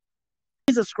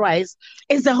Jesus Christ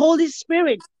is the Holy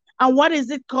Spirit. And what is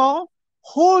it called?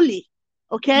 Holy.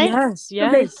 Okay? Yes, So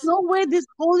there's yes. no way this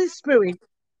Holy Spirit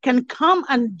can come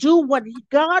and do what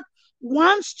God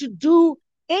wants to do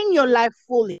in your life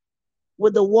fully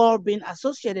with the world being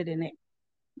associated in it.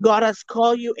 God has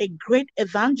called you a great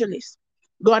evangelist.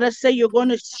 God has said you're going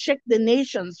to shake the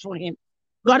nations for him.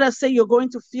 God has said you're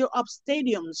going to fill up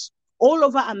stadiums all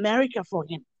over America for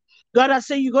him. God has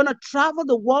said you're going to travel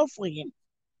the world for him.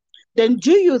 Then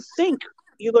do you think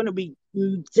you're going to be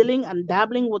dealing and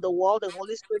dabbling with the world? The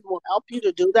Holy Spirit will help you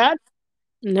to do that.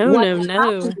 No, What no, will no.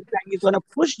 happen is that you're going to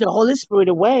push the Holy Spirit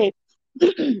away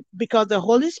because the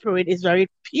Holy Spirit is very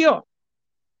pure.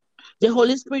 The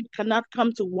Holy Spirit cannot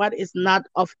come to what is not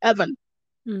of heaven.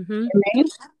 Mhm. Amen.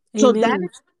 So that Amen.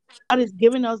 is God is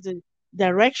giving us the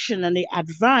direction and the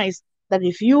advice that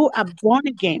if you are born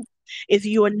again, if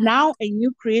you are now a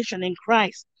new creation in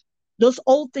Christ, those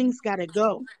old things gotta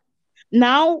go.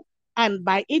 Now, and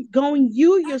by it going,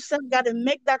 you yourself got to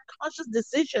make that conscious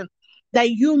decision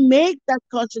that you make that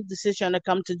conscious decision to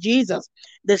come to Jesus.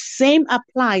 The same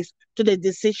applies to the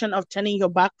decision of turning your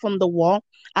back from the wall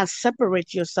and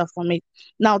separate yourself from it.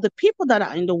 Now, the people that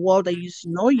are in the world that used to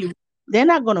know you, they're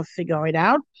not going to figure it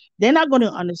out. They're not going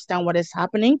to understand what is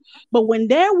happening. But when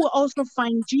they will also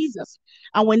find Jesus,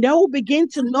 and when they will begin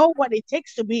to know what it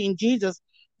takes to be in Jesus,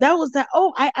 that was that,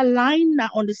 oh, I align now,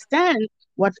 understand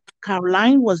what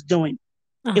Caroline was doing.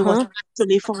 It was Uh-huh.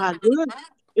 actually for her good.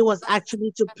 It was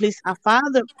actually to please her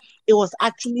father. It was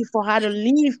actually for her to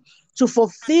live, to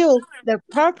fulfill the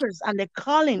purpose and the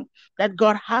calling that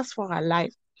God has for her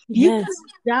life. You Yes.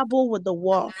 can dabble with the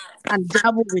world and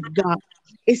dabble with God.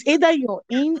 It's either you're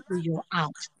in or you're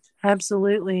out.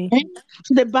 Absolutely. Okay?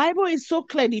 So the Bible is so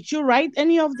clear. Did you write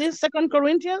any of this, Second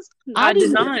Corinthians? I I did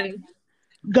didn't. not.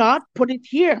 God put it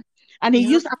here. And he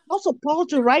Yep. used Apostle Paul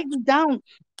to write it down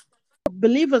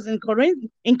believers in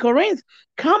Corinth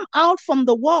come out from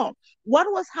the wall. What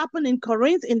was happening in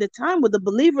Corinth in the time with the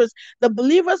believers? The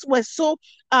believers were so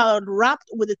wrapped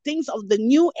with the things of the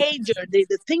new age, or the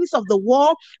things of the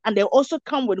world, and they also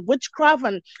come with witchcraft,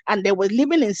 and they were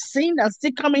living in sin and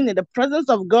still coming in the presence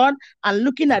of God and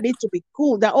looking at it to be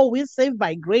cool. That, oh, we're saved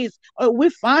by grace, oh, we're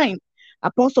fine.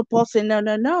 Apostle Paul said, no,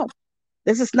 no, no.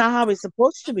 This is not how it's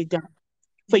supposed to be done.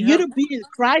 For you Yep. to be in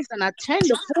Christ and attain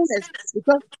the fullness,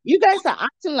 because you guys are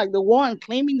acting like the world and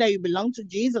claiming that you belong to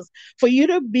Jesus. For you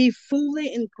to be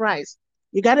fully in Christ,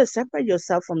 you got to separate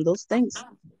yourself from those things.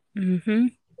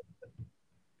 Mhm.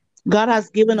 God has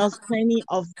given us plenty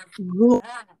of room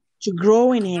to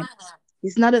grow in Him.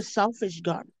 He's not a selfish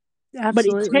God, but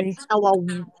it Absolutely. takes our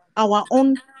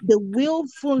own the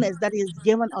willfulness that He's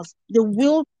given us, the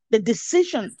will, the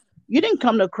decision. You didn't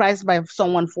come to Christ by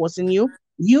someone forcing you.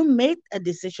 You made a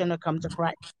decision to come to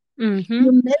Christ. Mhm.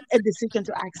 You made a decision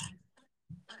to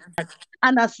accept.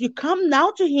 And as you come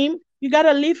now to Him, you got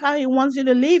to live how He wants you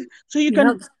to live so you can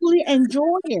Yep. fully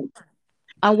enjoy Him.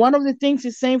 And one of the things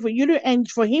He's saying for you to and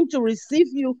for Him to receive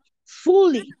you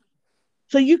fully,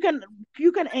 so you can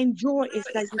enjoy is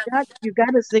that you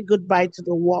got to say goodbye to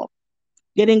the world.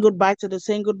 Saying goodbye to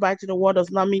the world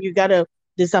does not mean you got to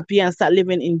disappear and start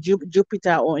living in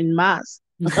Jupiter or in Mars.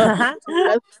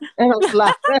 That's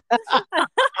like,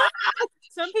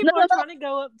 Some no, people no, are no. trying to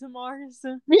go up to Mars.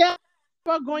 Yeah,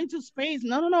 about going to space.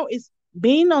 No, no, no. It's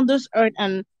being on this earth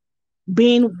and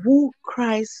being who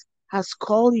Christ has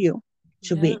called you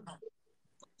to be. Yep.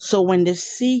 So when they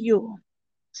see you,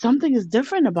 something is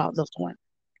different about this one.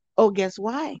 Oh, guess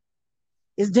why?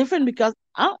 It's different because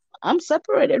I'm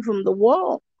separated from the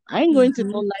world. I ain't going to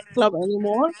no Hmm. nightclub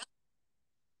anymore.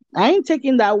 I ain't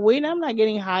taking that weight. I'm not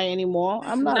getting high anymore.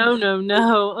 No, no,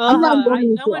 no. I'm not I going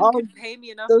no into one all could pay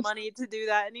me enough those. money to do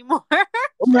that anymore.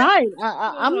 Right.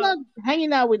 I'm Ugh. not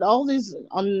hanging out with all these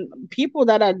people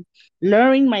that are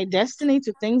luring my destiny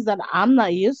to things that I'm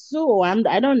not used to, or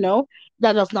I don't know,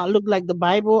 that does not look like the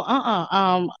Bible.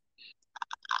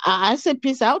 I say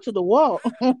peace out to the world.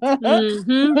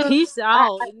 Peace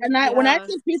out. And when I Yeah.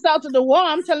 say peace out to the world,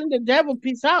 I'm telling the devil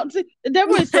peace out. See, the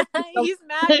devil is so pissed off. He's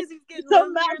mad because he's He's getting so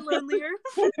lonelier and mad. lonelier.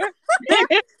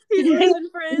 He's losing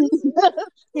friends.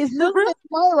 He's losing his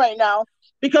mind right now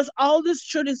because all this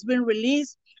truth is being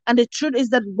released, and the truth is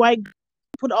that why God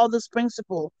put all this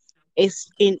principle is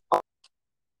in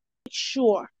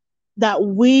sure that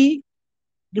we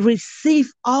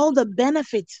receive all the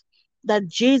benefits that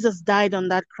Jesus died on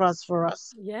that cross for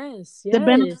us. Yes, The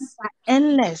benefits yes. are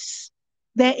endless.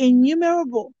 They're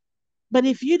innumerable. But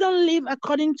if you don't live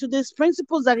according to these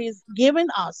principles that He's given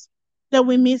us, then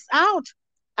we miss out.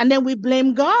 And then we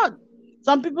blame God.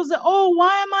 Some people say, oh,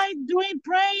 why am I doing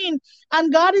praying?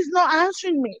 And God is not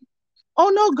answering me. Oh,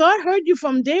 no, God heard you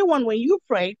from day one when you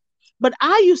prayed. But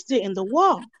are you still in the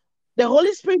wall? The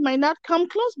Holy Spirit might not come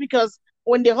close because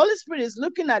when the Holy Spirit is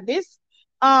looking at this,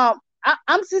 I'm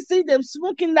still seeing them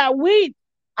smoking that weed.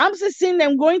 I'm still seeing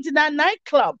them going to that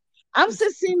nightclub. I'm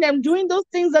still seeing them doing those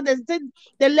things that they did.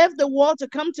 They left the world to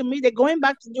come to me. They're going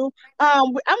back to do.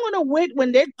 I'm gonna wait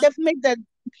when they've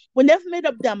made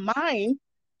up their mind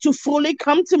to fully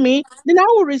come to me. Then I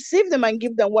will receive them and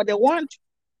give them what they want.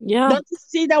 Yeah. Don't you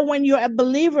see that when you're a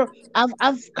believer?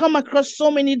 I've come across so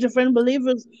many different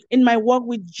believers in my walk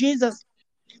with Jesus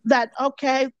that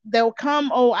okay, they'll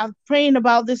come, oh, I'm praying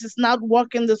about this, it's not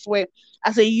working this way.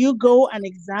 I say, you go and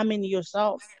examine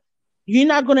yourself. You're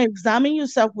not going to examine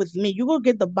yourself with me. You go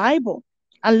get the Bible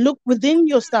and look within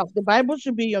yourself. The Bible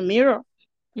should be your mirror.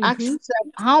 Ask Hmm. yourself,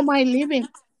 how am I living?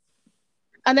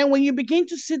 And then when you begin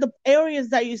to see the areas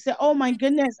that you say, oh my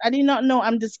goodness, I did not know,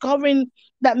 I'm discovering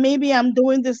that maybe I'm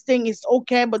doing this thing, it's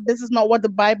okay, but this is not what the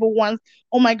Bible wants.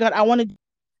 Oh my God, I want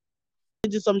to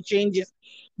do some changes.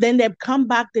 Then they come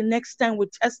back the next time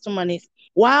with testimonies.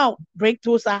 Wow,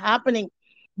 breakthroughs are happening.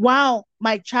 Wow,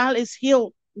 my child is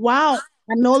healed. Wow,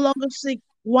 I'm no longer sick.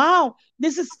 Wow,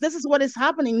 this is what is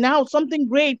happening now. Something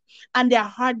great, and their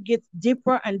heart gets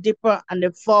deeper and deeper, and they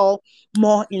fall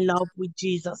more in love with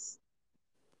Jesus.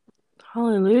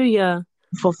 Hallelujah.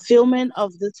 Fulfillment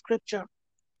of the scripture.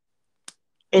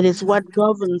 It is what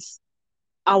governs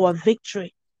our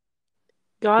victory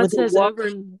God with the says work over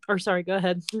and or sorry, go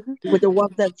ahead. with the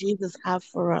work that Jesus have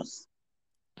for us.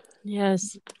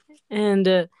 Yes.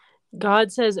 And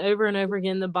God says over and over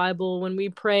again in the Bible, when we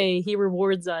pray, He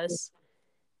rewards us.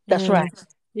 That's And right.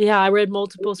 yeah, I read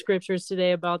multiple scriptures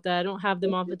today about that. I don't have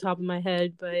them off the top of my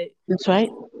head, but That's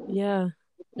right. yeah.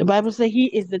 The Bible says He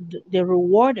is the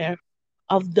rewarder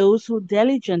of those who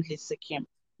diligently seek Him.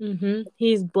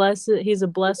 He's blessed. He's a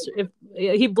blesser. If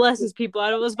He blesses people,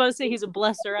 I was about to say He's a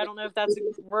blesser. I don't know if that's a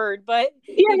word, but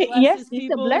Yeah, He yes, blesses He's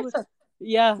a people. blesser.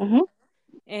 Yeah, hmm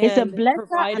He's a and blesser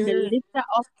and the provider. lifter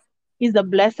up. He's the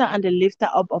blesser and the lifter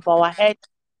up of our head.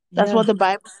 That's Yeah. what the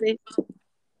Bible says.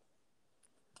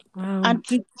 Wow. And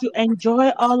to enjoy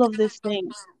all of these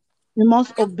things, we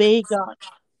must obey God.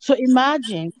 So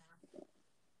imagine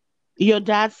your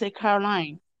dad say,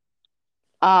 Caroline,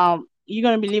 you're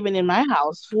gonna be living in my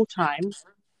house full time.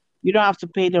 You don't have to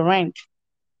pay the rent.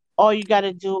 All you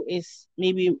gotta do is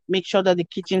maybe make sure that the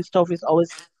kitchen stove is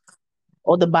always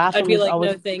or the I'd bathroom be is like,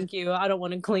 always no, thank you. I don't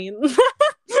want to clean.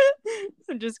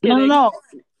 I'm just no, no, kidding. no.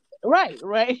 Right,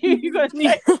 right. You're gonna tell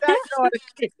your dad you don't want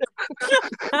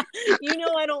You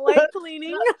know I don't like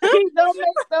cleaning.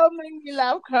 don't make me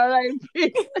laugh, Caroline.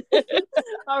 Please.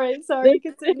 All right, The, sorry,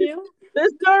 continue.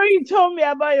 the story you told me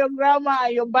about your grandma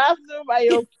and your bathroom and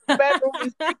your bedroom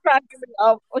is still cracking me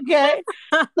up. Okay,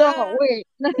 so wait.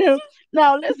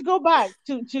 Now let's go back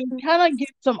to kind of get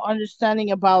some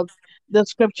understanding about the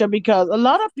scripture because a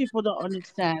lot of people don't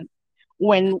understand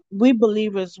when we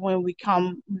believers when we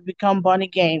become born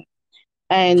again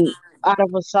and out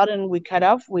of a sudden we cut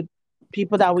off with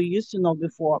people that we used to know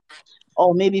before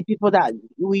or maybe people that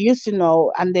we used to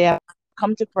know and they have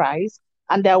come to Christ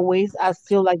and their ways are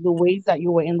still like the ways that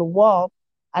you were in the world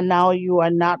and now you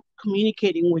are not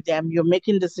communicating with them. You're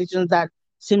making decisions that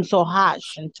seem so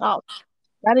harsh and tough.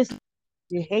 That is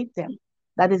you hate them.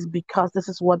 That is because this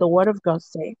is what the word of God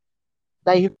says.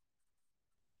 That you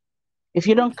if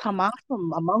you don't come out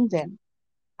from among them,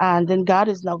 and then God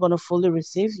is not going to fully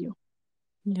receive you.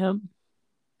 Yep.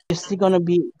 You're still going to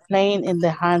be playing in the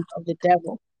hands of the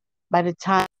devil by the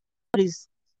time God is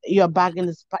you're back in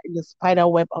the spider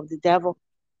web of the devil.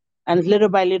 And little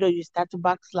by little, you start to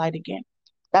backslide again.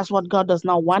 That's what God does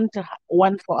not want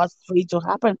for us for it to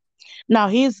happen. Now,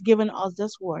 He's given us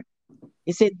this word.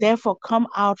 He said, therefore, come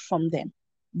out from them.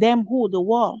 Them who? The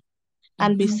world.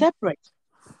 And be Mhm. separate.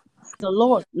 The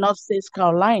Lord, not says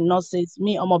Caroline, not says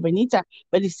me, Omobenita,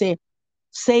 but He said,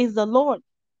 says the Lord.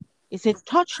 He said,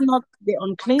 touch not the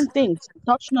unclean things,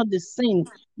 touch not the sin.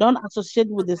 Don't associate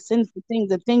with the sinful things,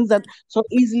 the things that so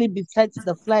easily besets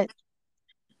the flesh,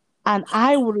 and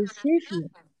I will receive you.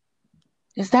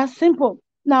 It's that simple.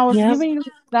 Now, I was Yep. giving you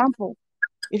an example.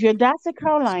 If your dad's a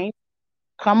Caroline,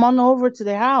 come on over to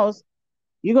the house.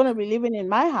 You're going to be living in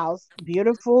my house.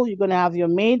 Beautiful. You're going to have your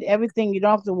maid, everything. You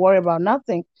don't have to worry about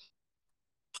nothing.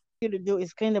 You to do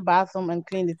is clean the bathroom and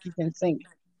clean the kitchen sink.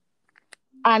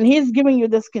 And he's giving you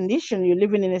this condition. You're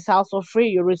living in his house for free.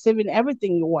 You're receiving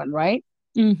everything you want, right?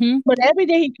 Mhm. But every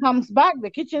day he comes back, the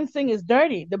kitchen sink is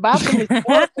dirty. The bathroom is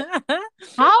horrible.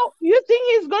 How you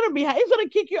think he's going to be? He's going to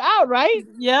kick you out, right?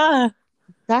 Yeah.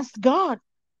 That's God.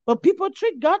 But people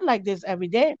treat God like this every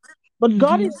day. But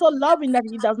God Mhm. is so loving that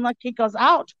He does not kick us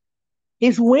out.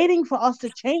 He's waiting for us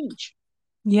to change.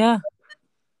 Yeah.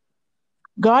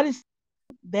 God is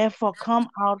therefore come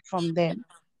out from them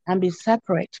and be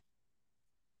separate.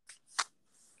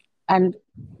 And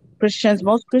Christians,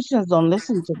 most Christians don't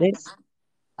listen to this.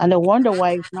 And they wonder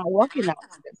why it's not working out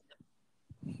for them.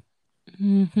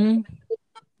 Mhm.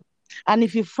 And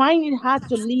if you find it hard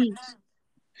to leave,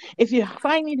 if you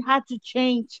find it hard to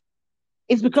change,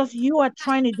 it's because you are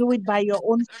trying to do it by your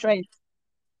own strength.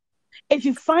 If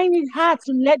you find it hard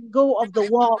to let go of the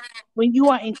wall when you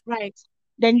are in Christ,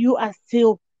 then you are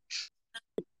still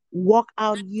work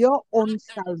out your own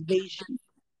salvation,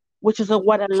 which is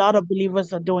what a lot of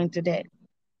believers are doing today.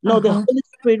 No, the Uh-huh. Holy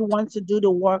Spirit wants to do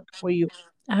the work for you.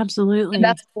 And Absolutely.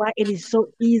 that's why it is so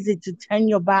easy to turn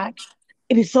your back.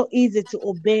 It is so easy to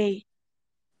obey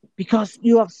because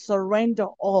you have surrendered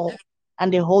all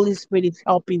and the Holy Spirit is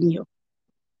helping you.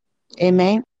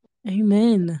 Amen.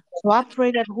 Amen. So I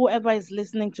pray that whoever is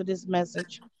listening to this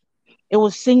message, it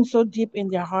will sink so deep in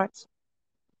their hearts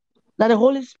that the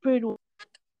Holy Spirit will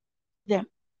lead them.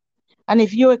 And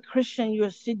if you're a Christian,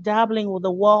 you're still dabbling with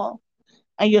the wall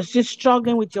and you're still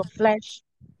struggling with your flesh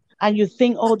and you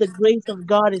think, oh, the grace of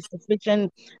God is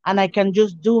sufficient and I can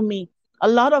just do me. A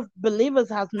lot of believers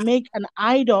have made an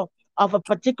idol of a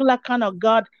particular kind of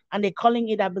God and they're calling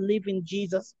it, I believe in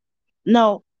Jesus.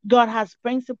 No, God has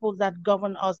principles that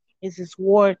govern us. It's His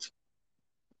word.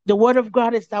 The word of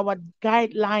God is our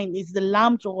guideline, is the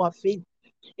lamp to our feet,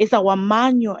 it's our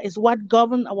manual, it's what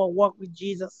governs our walk with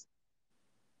Jesus.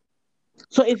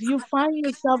 So if you find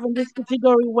yourself in this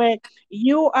category where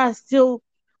you are still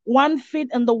 1 foot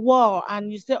in the wall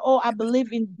and you say, oh, I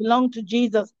believe in belong to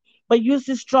Jesus, but you're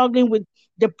still struggling with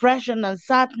depression and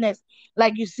sadness,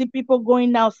 like you see people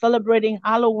going now celebrating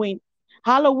Halloween.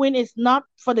 Halloween is not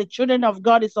for the children of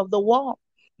God, it's of the world.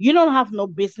 You don't have no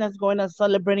business going and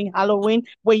celebrating Halloween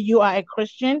where you are a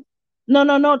Christian. No,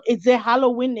 no, no. Is there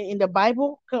Halloween in the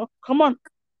Bible? Come on.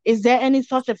 Is there any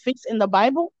such a feast in the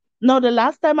Bible? No, the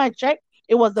last time I checked,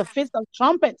 it was the Feast of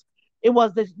Trumpets. It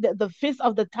was the Feast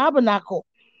of the Tabernacle.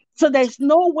 So there's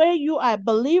no way you are a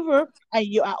believer and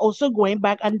you are also going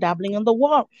back and dabbling in the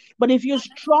world. But if you're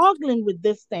struggling with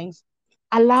these things,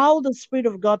 allow the Spirit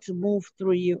of God to move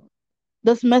through you.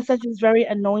 This message is very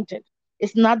anointed.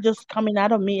 It's not just coming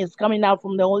out of me, it's coming out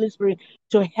from the Holy Spirit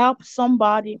to help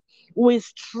somebody who is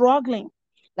struggling.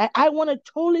 Like, I want to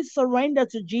totally surrender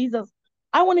to Jesus.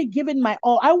 I want to give it my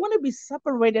all. I want to be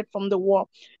separated from the world.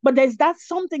 But there's that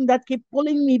something that keep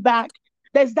pulling me back.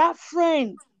 There's that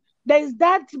friend. There's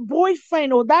that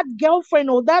boyfriend or that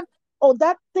girlfriend or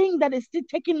that thing that is still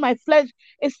taking my flesh.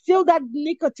 It's still that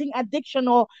nicotine addiction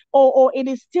or it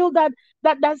is still that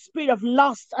spirit of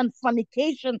lust and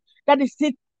fornication that is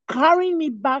still carrying me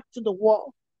back to the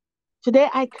wall. Today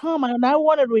I come and I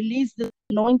want to release this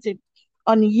anointing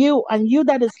on you and you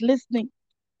that is listening,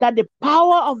 that the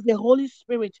power of the Holy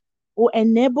Spirit will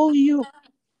enable you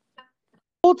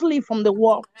totally from the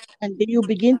wall, and then you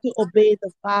begin to obey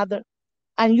the Father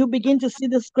and you begin to see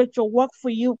the scripture work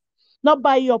for you, not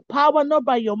by your power, not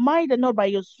by your mind, and not by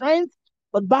your strength,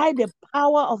 but by the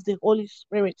power of the Holy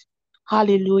Spirit.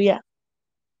 Hallelujah.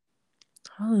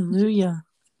 Hallelujah.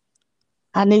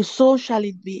 And so shall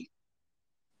it be.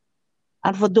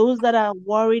 And for those that are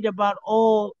worried about,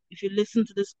 oh, if you listen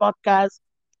to this podcast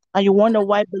and you wonder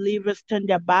why believers turn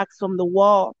their backs from the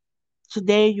wall,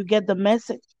 today you get the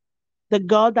message. The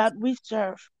God that we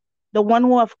serve, the one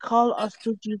who have called us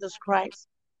to Jesus Christ,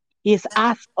 He has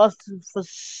asked us to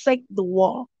forsake the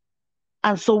wall.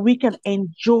 And so we can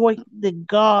enjoy the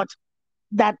God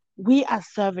that we are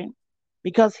serving,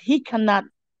 because he cannot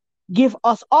give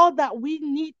us all that we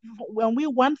need when we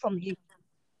want from him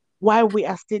while we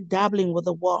are still dabbling with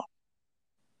the world.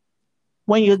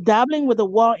 When you're dabbling with the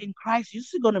world in Christ, you're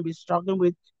still going to be struggling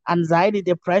with anxiety,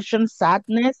 depression,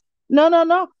 sadness. No, no,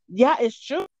 no. Yeah, it's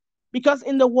true. Because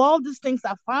in the world, these things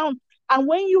are found. And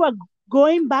when you are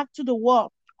going back to the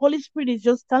world, Holy Spirit is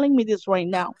just telling me this right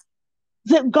now.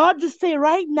 That God just say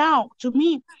right now to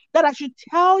me that I should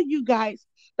tell you guys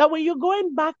that when you're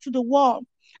going back to the world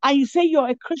and you say you're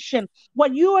a Christian,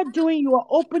 what you are doing, you are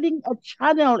opening a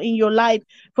channel in your life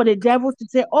for the devil to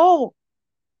say, oh,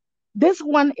 this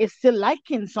one is still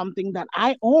liking something that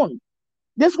I own.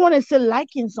 This one is still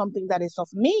liking something that is of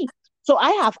me. So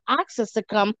I have access to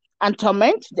come and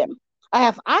torment them. I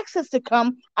have access to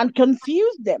come and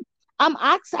confuse them. I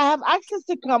have access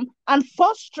to come and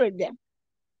frustrate them.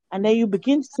 And then you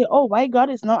begin to say, oh, why God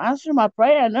is not answering my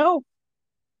prayer? No.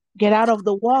 Get out of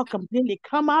the wall completely.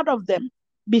 Come out of them.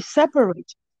 Be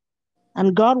separate.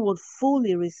 And God will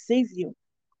fully receive you.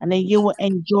 And then you will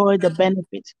enjoy the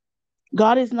benefit.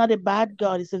 God is not a bad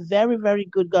God. He's a very, very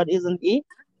good God, isn't he?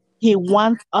 He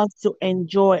wants us to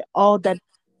enjoy all that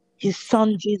his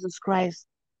son Jesus Christ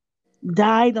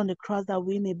died on the cross that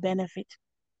we may benefit.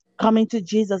 Coming to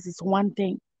Jesus is one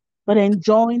thing, but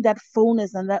enjoying that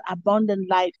fullness and that abundant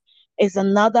life is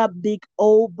another big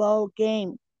old ball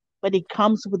game. But it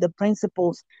comes with the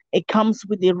principles, it comes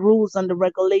with the rules and the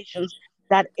regulations.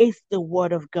 That is the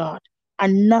word of God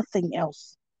and nothing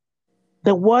else.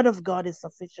 The word of God is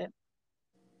sufficient.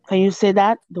 Can you say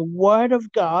that? The word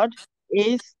of God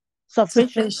is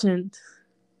sufficient. Sufficient.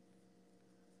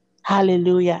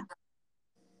 Hallelujah.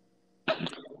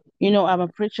 You know, I'm a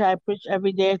preacher. I preach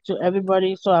every day to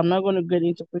everybody. So I'm not going to get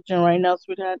into preaching right now,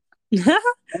 sweetheart.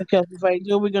 Because if I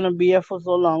do, we're going to be here for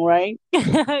so long, right?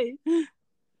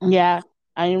 Yeah.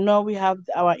 And you know, we have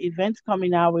our events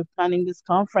coming out. We're planning this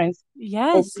conference.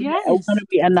 Yes, We're going yes. to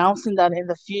be announcing that in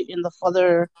the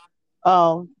further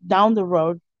down the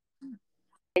road.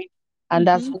 And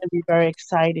that's Hmm. going to be very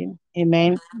exciting.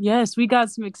 Amen. Yes, we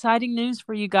got some exciting news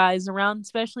for you guys around,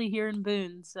 especially here in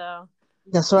Boone. So,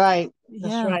 That's right.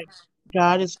 That's yeah, right.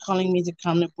 God is calling me to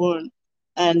come to Born.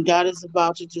 And God is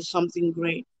about to do something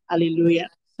great. Hallelujah.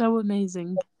 so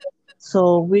amazing.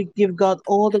 So we give God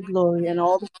all the glory and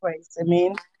all the praise.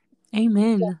 Amen.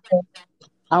 Amen.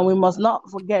 And we must not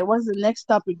forget, what's the next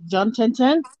topic? John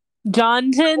 10:10.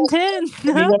 John 10:10.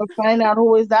 We're going to find out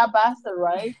who is that bastard,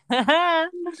 right? And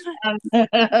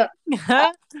I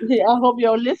hope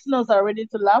your listeners are ready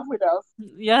to laugh with us.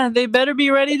 Yeah, they better be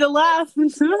ready to laugh.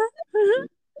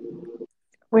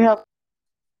 We have,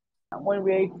 when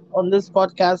we're on this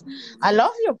podcast, I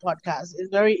love your podcast. It's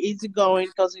very easygoing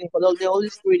because the Holy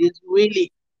Spirit is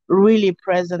really, really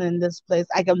present in this place.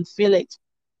 I can feel it.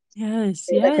 Yes,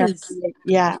 I can feel yes. it.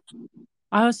 Yeah.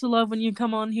 I also love when you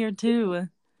come on here too.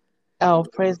 Oh,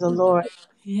 praise the Lord.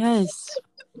 Yes.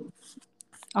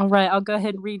 All right, I'll go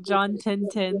ahead and read John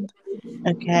 10:10.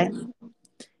 Okay.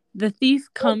 The thief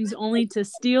comes only to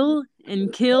steal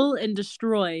and kill and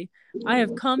destroy. I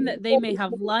have come that they may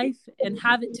have life and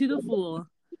have it to the full.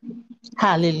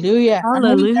 Hallelujah.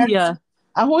 Hallelujah.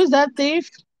 And who is that thief?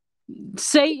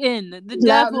 Satan, the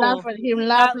Laugh, laugh devil, at him.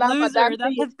 Laugh, that laugh at that loser, that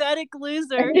thief. pathetic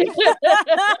loser.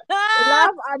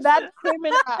 Laugh at that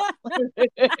criminal.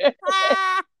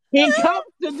 He comes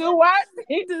to do what? To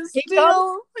He comes to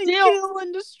steal and steal, kill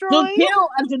and to destroy. kill,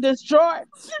 and to destroy.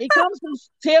 He comes to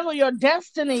steal your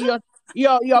destiny,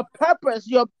 your purpose,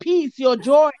 your peace, your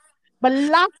joy. But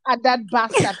laugh at that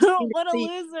bastard. What a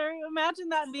loser. Imagine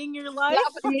that being your life.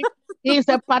 Laugh at him. He's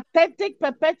a pathetic,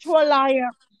 perpetual liar.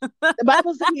 The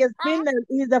Bible says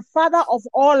he's the father of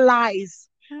all lies.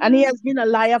 And he has been a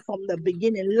liar from the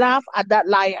beginning. Laugh at that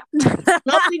liar.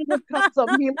 Nothing good comes from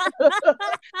him.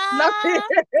 Nothing,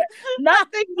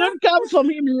 nothing good comes from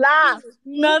him. Laugh.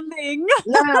 Nothing.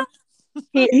 Laugh.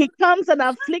 He comes and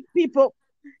afflict people.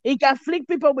 He can afflict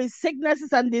people with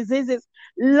sicknesses and diseases.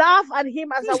 Laugh at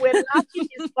him as we're laughing.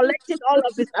 He's collecting all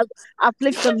of his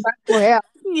affliction back to hell.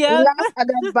 Yep. Laugh at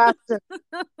that bastard.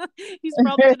 He's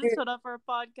probably going to shut up our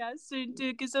podcast soon,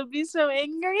 too, because he'll be so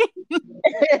angry.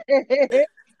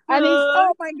 And he's,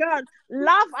 oh my God,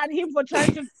 laugh at him for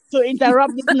trying to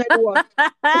interrupt this network.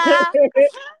 Laugh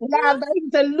that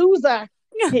he's a loser.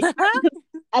 He,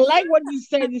 I like what you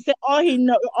said. You said all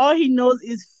he knows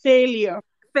is failure.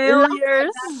 Laugh at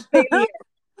Failures. that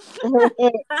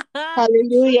failure.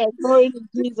 Hallelujah. Glory to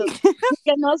Jesus. We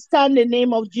cannot stand the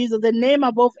name of Jesus, the name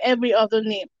above every other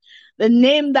name. The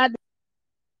name that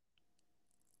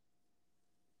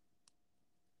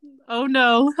Oh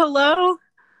no. Hello?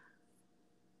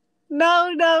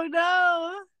 No, no,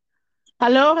 no.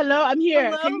 Hello, hello. I'm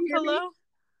here. Can Hello, you hear me? hello.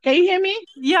 Can you hear me?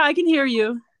 Yeah, I can hear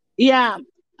you. Yeah.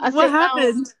 I What said,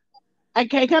 happened? I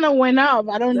kind of went off.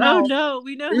 I don't Oh know. no,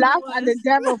 we know who it Laugh at the was.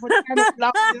 devil for trying to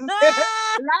block this.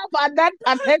 Laugh at that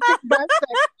pathetic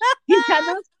bastard. He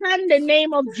cannot stand the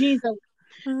name of Jesus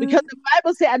because the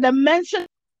Bible says at the mention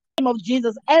of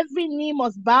Jesus, every knee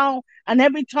must bow and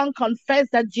every tongue confess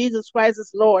that Jesus Christ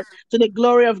is Lord to the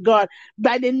glory of God.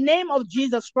 By the name of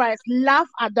Jesus Christ, laugh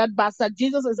at that bastard.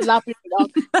 Jesus is laughing at us.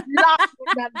 Laugh at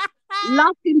that.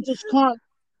 Laugh him to scorn.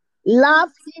 Laugh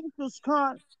him to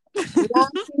scorn. Laugh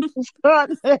him to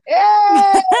scorn.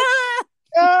 Hey!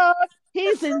 Oh,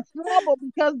 he's in trouble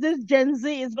because this Gen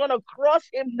Z is going to crush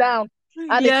him down.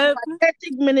 And it's a Yep.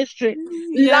 pathetic ministry,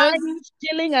 Yep. lying,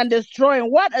 stealing, and destroying.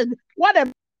 What a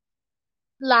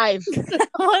life! What a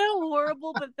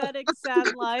horrible, pathetic, sad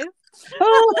life.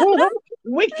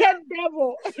 Wicked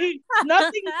devil.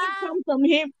 Nothing good comes from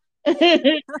him.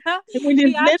 With his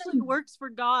He actually little. works for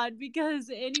God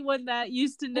because anyone that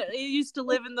used to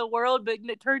live in the world but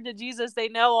turned to Jesus, they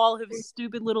know all his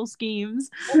stupid little schemes.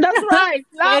 That's right.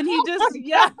 Laugh. And he Oh just, my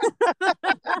yeah.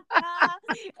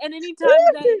 And anytime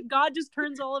that God. God just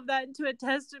turns all of that into a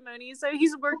testimony, so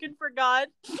he's working for God.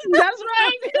 That's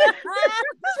right.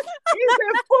 He's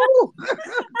a fool.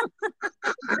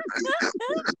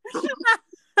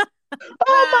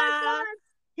 Oh my God.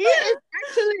 He is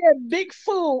actually a big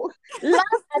fool. Laugh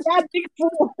at that big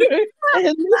fool.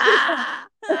 And listen.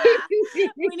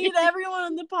 We need everyone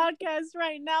on the podcast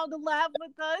right now to laugh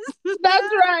with us. That's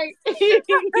right.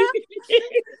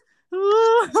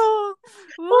 Ooh. Oh,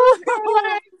 Ooh.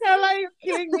 Carla is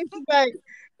killing me tonight.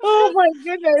 Oh my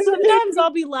goodness. Sometimes I'll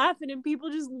be laughing and people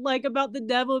just like about the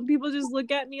devil and people just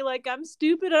look at me like I'm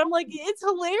stupid. And I'm like, it's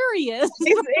hilarious.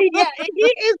 Yeah, he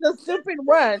is the stupid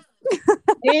one.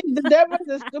 The devil is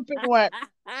the stupid one.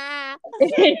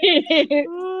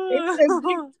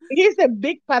 He's a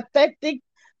big, pathetic,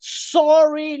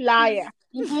 sorry liar.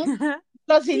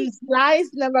 Because his lies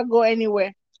never go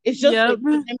anywhere. It's just for Yep.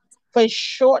 him for a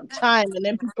short time, and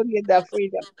then people get their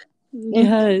freedom. Mhm.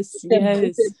 Yes, It's a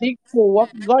yes. big fool. What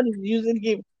God is using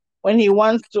him when He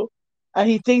wants to, and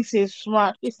he thinks he's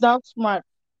smart. He's not smart.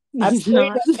 I He's pray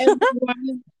not. that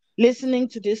everyone listening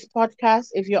to this podcast,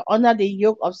 if you're under the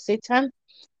yoke of Satan,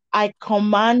 I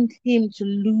command him to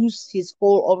lose his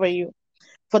hold over you.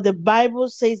 For the Bible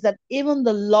says that even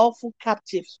the lawful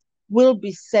captives will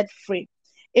be set free.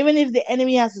 Even if the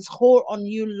enemy has his hold on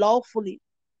you lawfully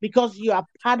because you are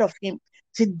part of him.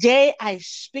 Today I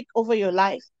speak over your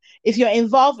life. If you're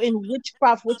involved in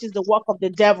witchcraft, which is the work of the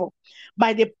devil,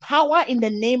 by the power in the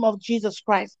name of Jesus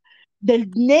Christ, the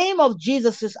name of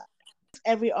Jesus is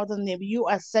every other name. You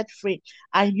are set free.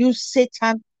 And you,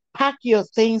 Satan, pack your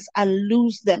things and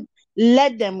lose them.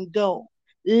 Let them go.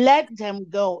 Let them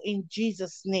go in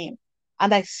Jesus' name.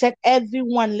 And I set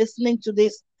everyone listening to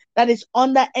this that is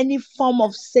under any form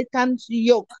of Satan's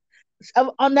yoke,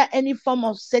 under any form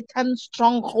of Satan's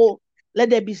stronghold, let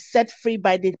them be set free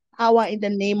by the power in the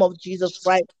name of Jesus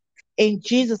Christ. In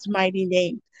Jesus' mighty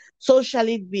name. So shall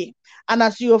it be. And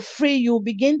as you are free, you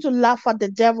begin to laugh at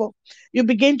the devil. You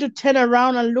begin to turn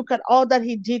around and look at all that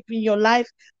he did in your life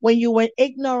when you were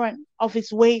ignorant of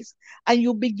his ways. And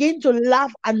you begin to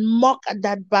laugh and mock at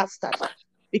that bastard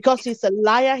because he's a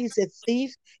liar, he's a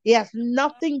thief, he has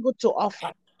nothing good to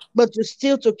offer but to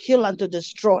steal, to kill, and to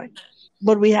destroy.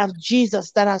 But we have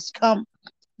Jesus that has come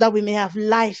that we may have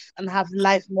life and have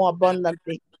life more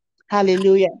abundantly.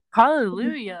 Hallelujah.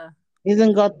 Hallelujah.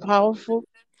 Isn't God powerful?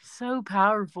 So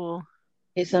powerful.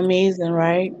 It's amazing,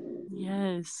 right?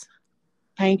 Yes.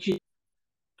 Thank you.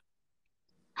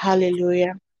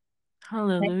 Hallelujah.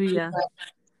 Thank you, Hallelujah. God.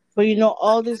 But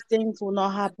all these things will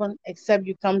not happen except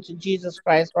you come to Jesus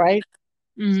Christ, right?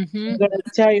 Mm-hmm. You're gonna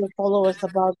tell your followers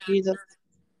about Jesus,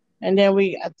 and then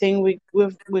I think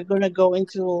we're gonna go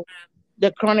into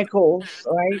the Chronicles,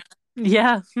 right?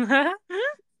 Yeah.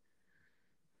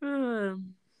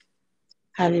 Um,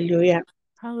 Hallelujah.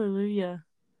 Hallelujah.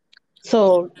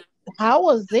 So, how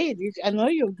was it? I know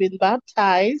you've been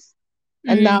baptized,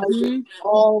 and now Mm-hmm.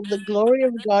 all the glory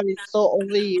of God is so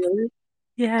over you,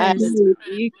 and Yes.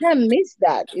 you can't miss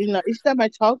that. Each time I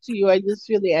talk to you, I just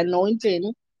feel the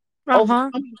anointing of Uh-huh.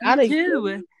 coming Me out of too.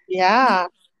 you. Yeah.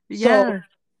 So,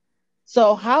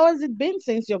 Yeah. how has it been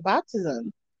since your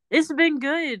baptism? It's been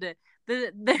good.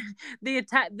 The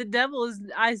attack the devil is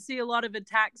I see a lot of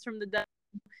attacks from the devil,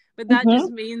 but that Mm-hmm.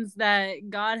 just means that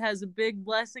God has a big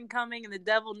blessing coming and the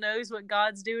devil knows what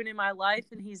God's doing in my life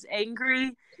and he's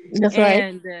angry. That's right.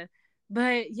 And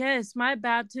but yes, my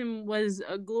baptism was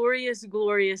a glorious,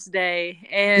 glorious day.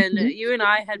 And Mm-hmm. you and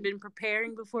I had been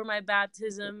preparing before my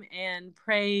baptism and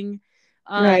praying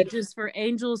Right. just for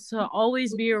angels to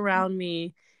always be around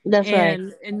me That's right.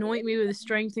 and anoint me with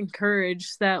strength and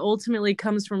courage that ultimately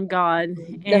comes from God,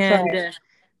 That's and right.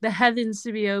 the heavens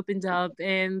to be opened up,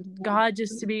 and God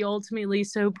just to be ultimately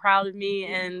so proud of me,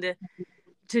 and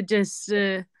to just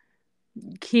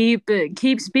keep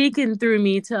speaking through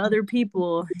me to other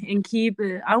people, and keep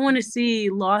I want to see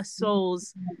lost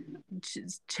souls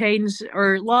change,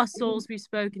 or lost souls be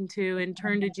spoken to and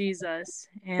turn to Jesus.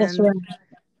 That's And right.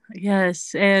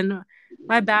 yes, and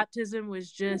my baptism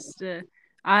was just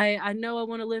I know I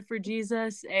want to live for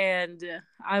Jesus, and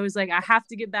I was like, I have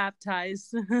to get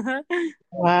baptized.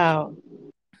 Wow.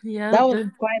 That Yep. was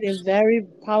quite a very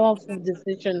powerful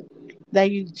decision that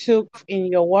you took in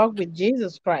your walk with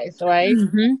Jesus Christ, right?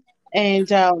 Hmm. And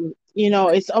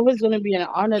it's always going to be an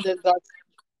honor that God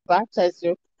baptized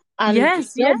you. And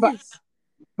Yes, yes.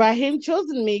 by Him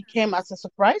choosing me came as a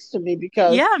surprise to me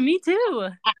because Yeah, me too.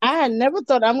 I had never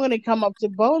thought I'm going to come up to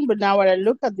Bone, but now when I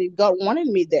look at it, God wanted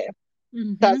me there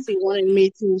because Hmm. He wanted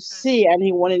me to see and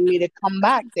He wanted me to come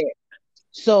back there.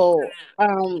 So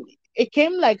it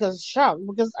came like a shock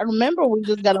because I remember we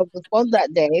just got off the phone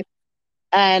that day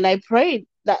and I prayed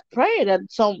that prayer that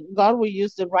some God will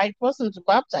use the right person to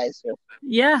baptize you.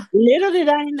 Yeah. Little did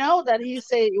I know that He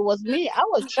said it was me. I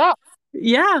was shocked.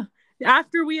 Yeah.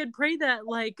 After we had prayed that,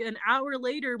 like an hour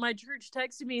later, my church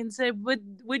texted me and said,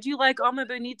 "Would you like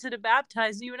Omobenita to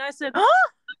baptize you?" And I said, "Oh,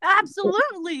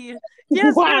 absolutely!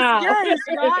 Yes, yes, Wow. yes!"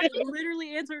 God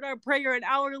literally answered our prayer an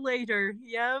hour later.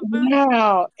 Yep.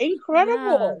 Wow. Yeah.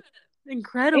 Incredible. It,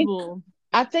 Incredible.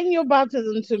 I think your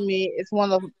baptism to me is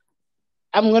one of,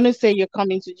 I'm going to say your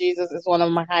coming to Jesus is one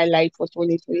of my highlights for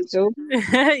 2022.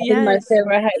 I think my Yes.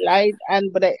 favorite highlight.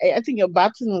 But I think your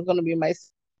baptism is going to be my,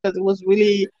 because it was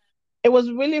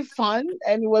really fun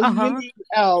and Uh huh.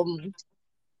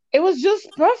 it was just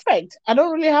perfect. I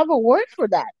don't really have a word for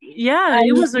that. Yeah,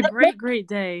 it And was a great, great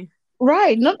day.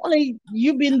 right, not only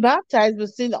you being baptized, but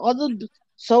seeing other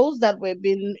souls that were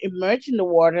being immersed in the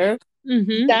water,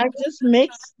 Mm-hmm. that just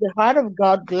makes the heart of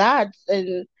God glad,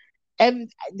 and every,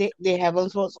 the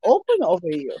heavens was open over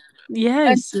you. And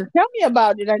Yes. tell me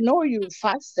about it. I know you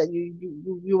fasted.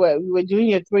 You were doing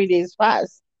your 3 days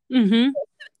fast, Mm-hmm.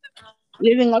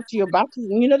 leading up to your baptism.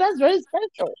 That's very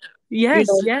special. You Yes.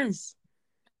 know, Yes.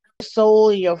 soul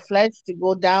in your flesh to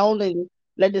go down and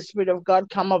let the Spirit of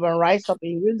God come up and rise up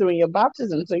in you during your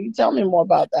baptism. So you tell me more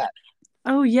about that.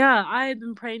 Oh yeah, I have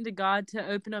been praying to God to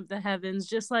open up the heavens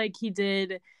just like he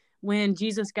did when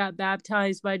Jesus got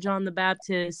baptized by John the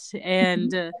Baptist,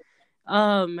 and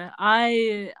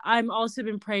I'm also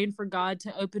been praying for God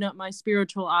to open up my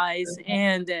spiritual eyes,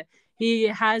 and he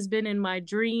has been in my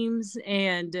dreams,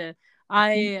 and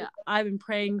I've been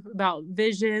praying about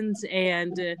visions,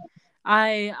 and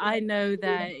I know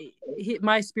that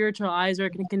my spiritual eyes are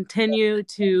going to continue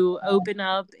to open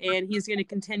up, and he's going to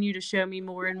continue to show me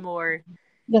more and more,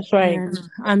 That's right. and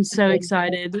I'm so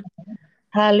excited.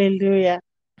 Hallelujah.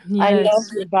 I love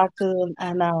Yes. your baptism,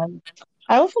 and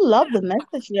I also love the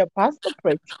message your pastor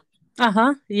preached.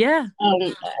 Uh-huh. Yeah.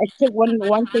 I took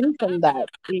one thing from that.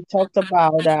 He talked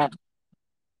about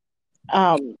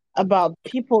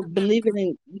people believing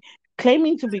in,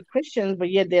 claiming to be Christians, but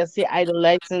yet they're still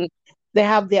idolizing. They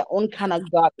have their own kind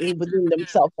of God in within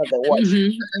themselves that they worship.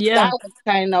 Mhm. That Yeah. was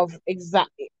kind of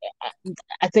exactly.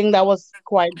 I think that was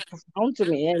quite profound to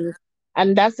me,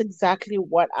 and that's exactly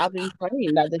what I've been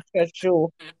praying, that the church should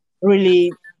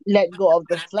really let go of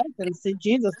the flesh and see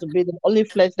Jesus to be the only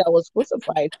flesh that was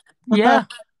crucified. Yeah.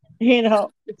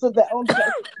 So their own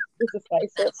flesh was crucified.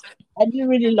 So I did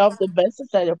really love the message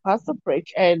that your pastor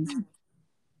preached, and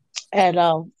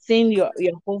seeing your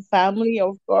whole family,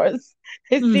 of course,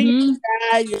 and seeing Mhm. your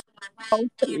dad, your mom,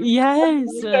 Yes.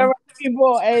 your parents,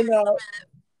 people, and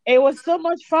it was so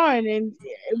much fun, and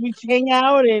we hang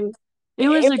out, and It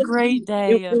was it a was great it,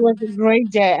 day. it was a great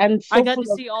day and I so got full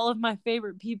to of, see all of my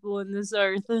favorite people in this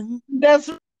earth. that's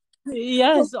so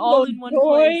Yes, full all of in one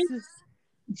joy, place.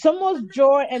 so much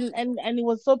joy, and it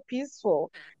was so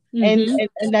peaceful, and Mhm.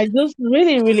 and I just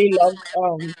really really loved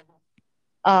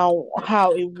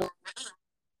how it was.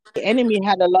 The enemy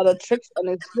had a lot of tricks on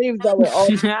his sleeve that were all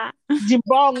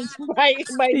debunked by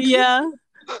Yeah.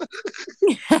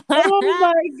 oh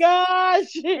my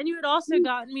gosh. And you had also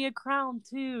gotten me a crown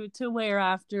too to wear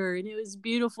after, and it was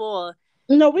beautiful.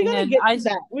 No, we're gonna And get I, to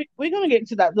that. We're gonna get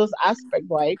to that, those aspects,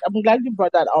 right? I'm glad you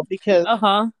brought that up because uh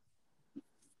huh.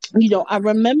 I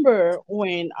remember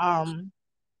when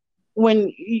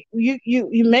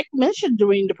you make mention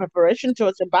during the preparation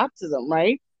towards the baptism,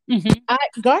 right? Hmm. I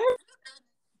God had to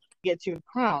get you a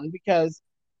crown because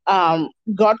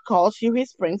God calls you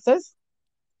His princess,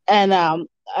 and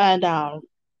and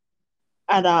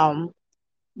And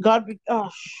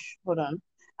hold on.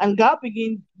 And God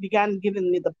began giving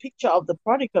me the picture of the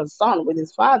prodigal son with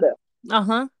his father.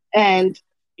 Uh-huh. And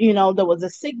there was a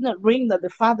signet ring that the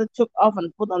father took off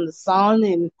and put on the son,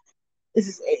 and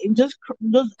it just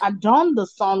adorned the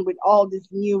son with all these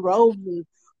new robes and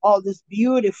all this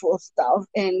beautiful stuff.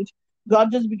 And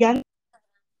God just began to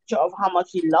picture of how much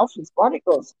He loves His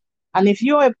prodigals. And if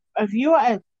you're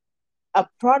a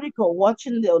prodigal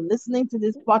watching or listening to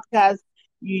this podcast,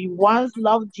 you once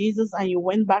loved Jesus and you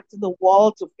went back to the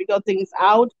world to figure things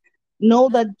out, know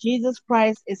that Jesus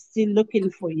Christ is still looking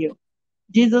for you.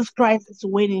 Jesus Christ is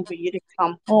waiting for you to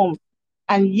come home.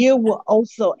 And you will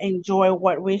also enjoy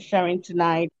what we're sharing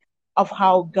tonight of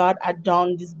how God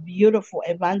adorned this beautiful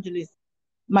evangelist,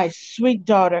 my sweet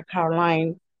daughter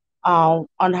Caroline, on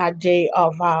her day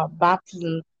of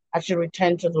baptism as she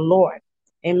returned to the Lord.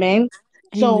 Amen.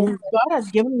 So Amen. God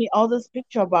had given me all this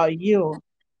picture about you.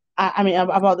 I mean,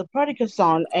 about the prodigal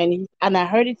son, and I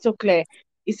heard it so clear.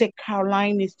 He said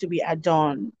Caroline needs to be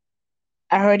adorned.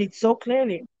 I heard it so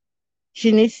clearly.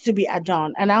 She needs to be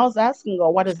adorned. And I was asking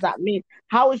God, what does that mean?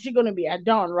 How is she going to be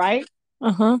adorned, right?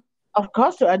 Uh-huh. Of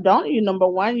course, to adorn you, number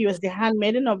one, you as the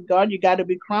handmaiden of God, you got to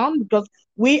be crowned because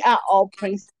we are all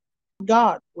princes of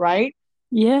God, right?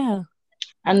 Yeah.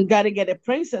 And got to get a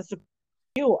princess to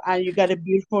you, and you got a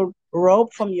beautiful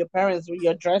robe from your parents.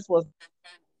 Your dress was,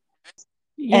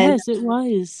 and Yes, it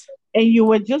was. you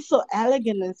were just so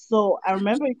elegant and so. I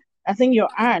remember, I think your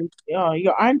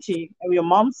auntie, or your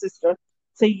mom's sister,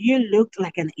 said you looked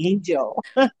like an angel.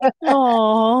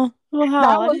 Oh, That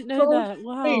wow. I was didn't know so that. sweet.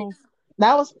 Wow.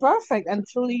 That was perfect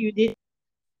until you did.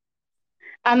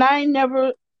 And I've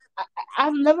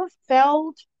never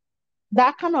felt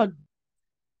that kind of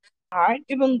heart.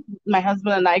 Even my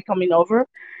husband and I coming over,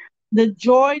 the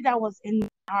joy that was in my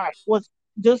heart was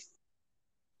just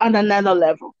on another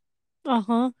level.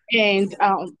 Uh-huh. And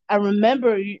I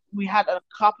remember we had a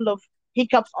couple of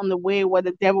hiccups on the way where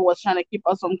the devil was trying to keep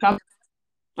us from coming.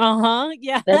 Uh-huh.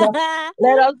 Yeah. Let us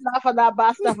let us laugh at that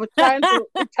bastard for trying to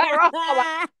tear us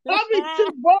our coming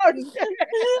to born.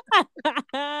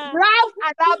 Laugh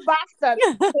at that bastard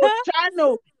for trying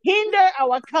to hinder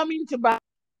our coming to by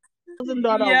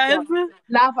daughter of God. Yep.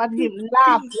 Laugh at him.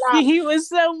 Laugh, laugh. He was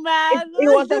so mad. It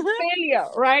was a failure,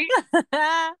 right?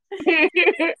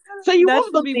 So you That won't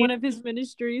should be believe one of his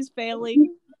ministries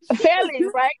failing.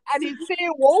 failing, right? And he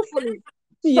failed woefully.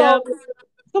 So Yep.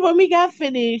 so when we got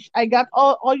finished, I got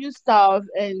all your stuff,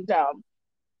 and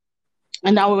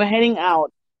now we were heading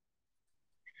out.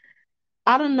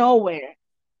 Out of nowhere,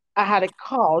 I had a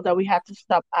call that we had to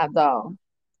stop at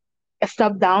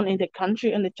stop down in the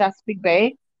country in the Chesapeake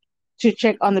Bay to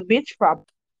check on the beach property.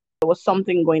 There was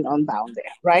something going on down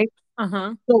there, right?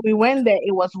 Uh-huh. So we went there.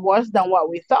 It was worse than what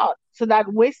we thought. So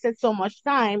that wasted so much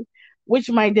time, which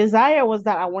my desire was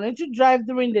that I wanted to drive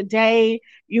during the day.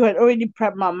 You had already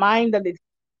prepped my mind that the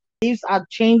leaves are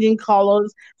changing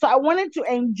colors. So I wanted to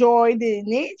enjoy the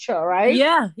nature, right?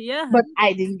 Yeah, yeah. But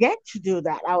I didn't get to do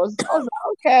that. I was like,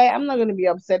 okay, I'm not gonna be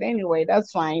upset anyway.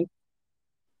 That's fine.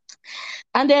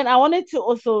 And then I wanted to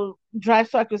also drive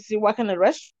so I could see what kind of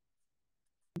restaurant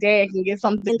there I can get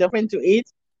something different to eat.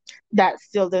 That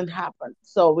still didn't happen.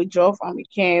 So we drove and we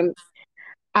came,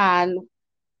 and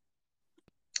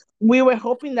we were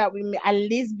hoping that we may at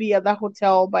least be at the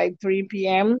hotel by 3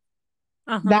 p.m.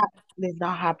 Uh-huh. That did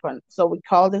not happen. So we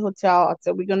called the hotel. I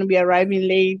said, we're going to be arriving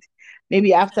late,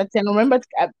 maybe after 10.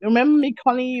 Remember me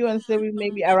calling you and say we may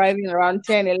be arriving around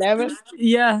 10, 11.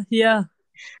 Yeah, yeah.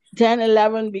 10,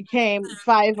 11 became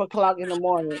 5 o'clock in the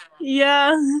morning.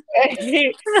 Yeah.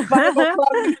 5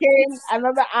 o'clock became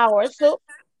another hour. So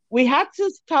we had to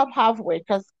stop halfway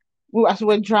because as we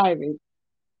were driving,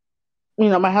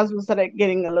 my husband started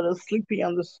getting a little sleepy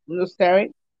on the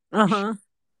steering. Uh-huh.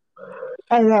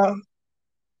 And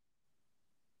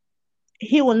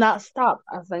he will not stop.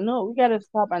 I was like, no, we gotta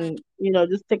stop and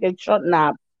just take a short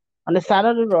nap on the side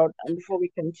of the road and before we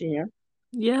continue.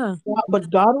 Yeah. Yeah, but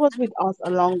God was with us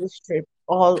along this trip,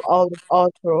 all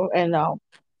through, and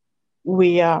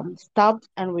we stopped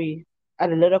and we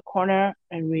at a little corner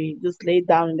and we just laid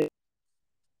down in the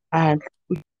and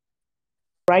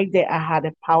right there I had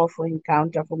a powerful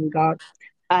encounter from God,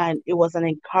 and it was an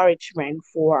encouragement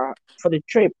for the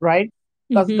trip, right?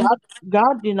 Because Mm-hmm.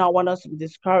 God did not want us to be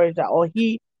discouraged, or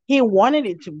He wanted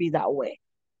it to be that way.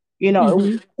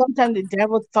 Mm-hmm. Sometimes the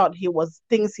devil thought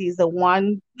thinks he's the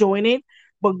one doing it,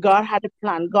 but God had a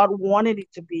plan. God wanted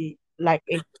it to be like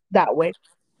it that way.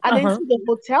 And then Uh-huh. to the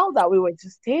hotel that we were to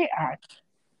stay at,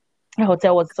 the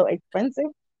hotel was so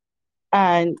expensive,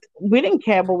 and we didn't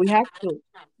care, but we had to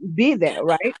be there,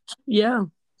 right? Yeah.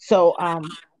 So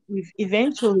we've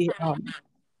eventually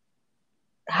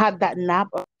had that nap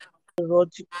on the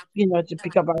road to, to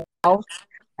pick up ourselves.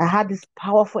 I had this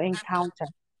powerful encounter,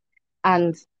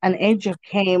 and an angel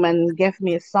came and gave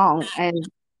me a song, and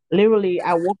literally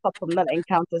I woke up from that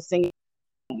encounter singing,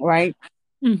 right?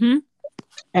 Mhm.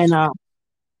 And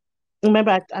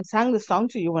remember, I sang the song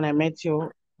to you when I met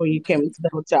you, when you came to the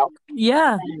hotel.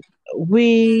 Yeah.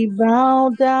 We bow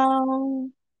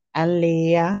down and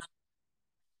lay at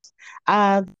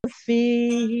the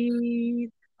feet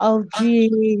of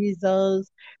Jesus.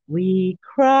 We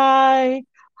cry,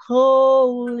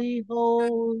 holy,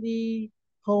 holy,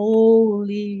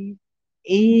 holy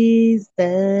is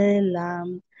the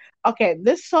Lamb. Okay,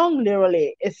 this song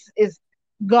literally is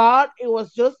God. It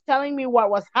was just telling me what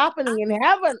was happening in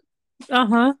heaven,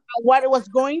 Uh-huh. what was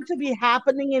going to be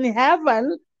happening in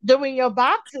heaven during your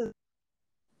baptism.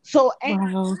 So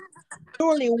Wow.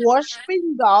 literally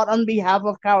worshiping God on behalf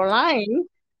of Caroline,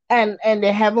 and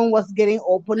the heaven was getting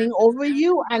opening over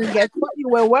you. And guess what? You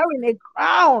were wearing a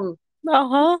crown.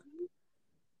 Uh-huh.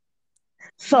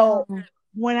 So Wow.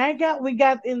 when we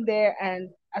got in there, and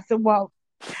I said, well,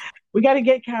 we got to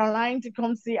get Caroline to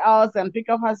come see us and pick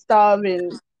up her stuff,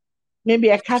 and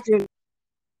maybe I catch it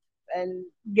and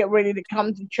get ready to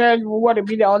come to church. We want to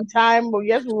be there on time, but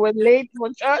yes, we were late for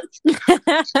church.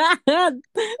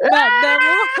 That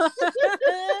devil.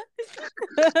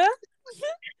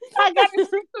 I got to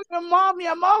speak to your mom.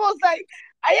 Your mom was like,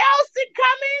 "Are y'all still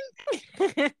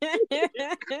coming?"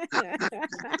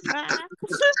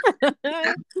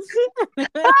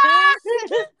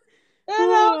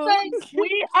 And I was like,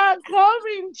 "We are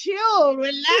coming. Chill,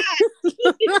 relax,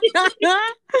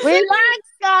 relax,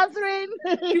 Catherine."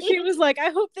 She was like, I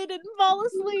hope they didn't fall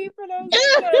asleep. And I was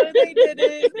like, no, they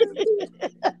didn't.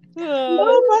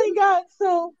 Oh my God!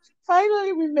 So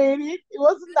finally, we made it. It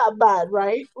wasn't that bad,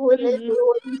 right? Mhm. It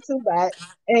wasn't too bad.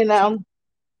 And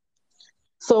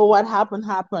so what happened,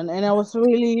 and I was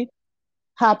really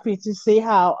happy to see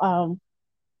how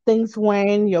things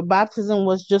went. Your baptism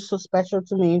was just so special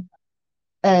to me,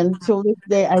 and till this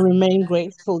day, I remain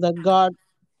grateful that God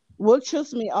will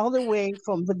choose me all the way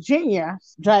from Virginia,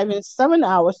 driving 7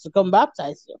 hours to come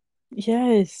baptize you.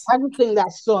 Yes. I just think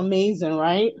that's so amazing,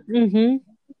 right? Mhm.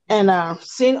 And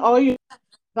seeing all you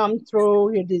come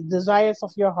through, the desires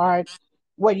of your heart,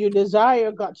 what you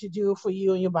desire God to do for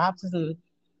you in your baptism,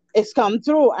 it's come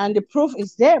through, and the proof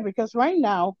is there, because right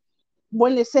now,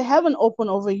 when they say heaven open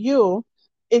over you,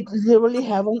 it literally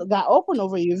heaven got open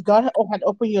over you. If God had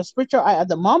opened your spiritual eye at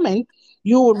the moment,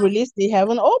 you would release the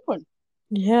heaven open.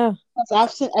 Yeah.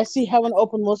 Because I see heaven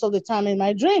open most of the time in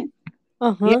my dream.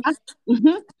 Uh Yeah. huh.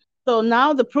 hmm So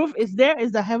now the proof is there,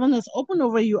 is the heaven is open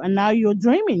over you, and now you're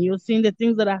dreaming. You're seeing the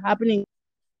things that are happening.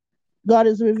 God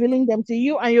is revealing them to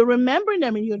you, and you're remembering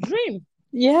them in your dream.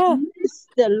 Yeah. Praise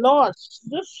the Lord.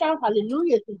 Just shout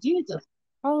hallelujah to Jesus.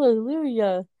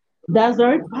 Hallelujah. That's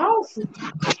very powerful.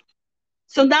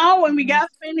 So now when we got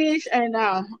finished, and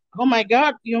oh my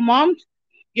God,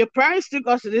 your parents took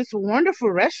us to this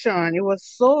wonderful restaurant. It was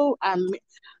so I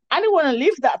didn't want to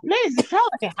leave that place. It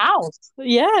felt like a house.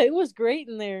 Yeah, it was great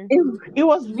in there. It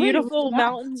was really, really Beautiful nice.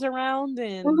 mountains around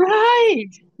and Right.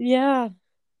 yeah.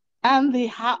 And the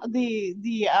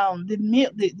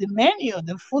menu,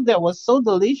 the food there was so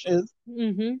delicious,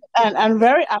 Mhm. and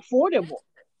very affordable.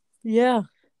 Yeah.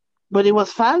 But it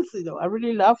was fancy though. I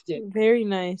really loved it. Very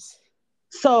nice.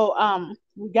 So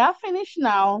we got finished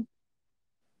now.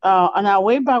 On our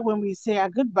way back, when we say our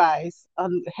goodbyes,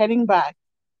 heading back,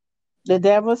 the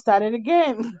devil started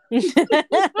again. He's like,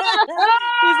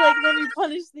 let me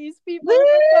punish these people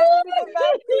for coming to the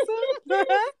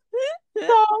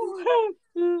So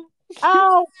baptism.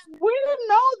 we didn't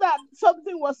know that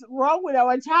something was wrong with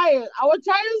our tires. Our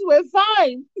tires were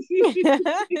fine.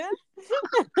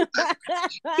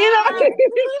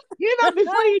 You know,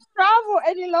 before you travel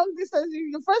any long distance,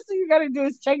 the first thing you gotta do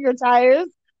is check your tires.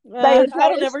 That your I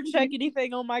don't tires. ever check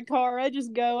anything on my car. I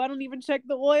just go. I don't even check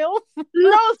the oil.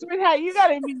 No, sweetheart, you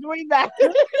gotta be doing that.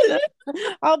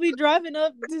 I'll be driving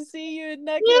up to see you in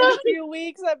Neck in a Yeah, few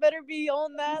weeks. I better be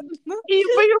on that. but you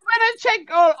better check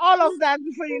all of that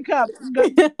before you come.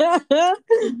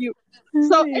 You.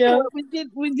 So Yeah. anyway,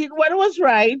 we did what was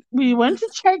right. We went to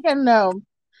check, and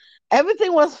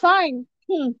everything was fine.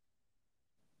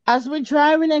 As we're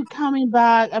driving and coming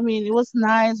back, I mean, it was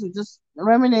nice. We just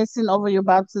reminiscing over your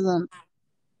baptism.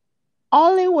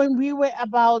 Only when we were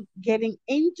about getting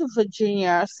into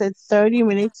Virginia, said 30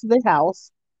 minutes to the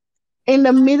house, in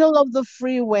the middle of the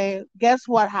freeway, guess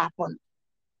what happened?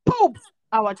 Boom!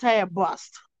 Our tire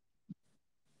bust.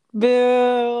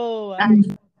 Boo.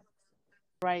 And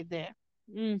right there.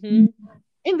 Mhm.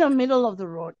 in the middle of the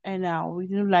road. And now we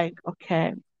do like,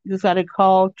 okay, just gotta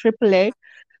call AAA.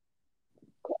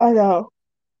 I know.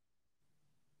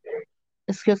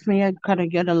 Excuse me, I kind of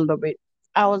get a little bit.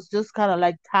 I was just kind of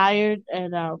like tired,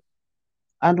 and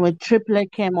when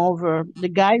AAA came over, the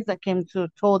guys that came to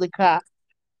tow the car,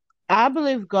 I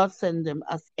believe God sent them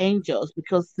as angels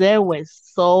because they were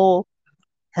so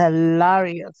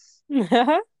hilarious.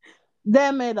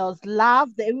 They made us laugh.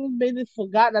 They even made us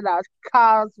forgot that our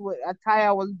cars were a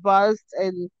tire was bust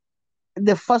and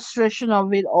the frustration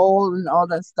of it all and all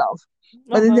that stuff.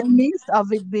 But in the Uh-huh. midst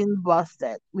of it being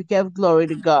busted, we gave glory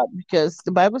to God because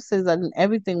the Bible says that in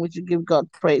everything we should give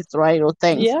God praise, right? Or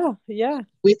thanks. Yeah, yeah.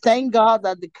 We thank God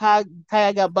that the car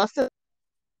tire got busted.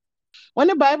 When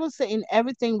the Bible says in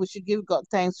everything we should give God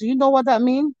thanks, do you know what that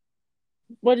means?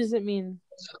 What does it mean?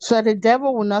 So that the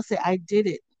devil will not say, I did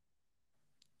it.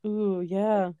 Ooh,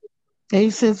 yeah. And he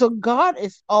says, so God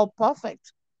is all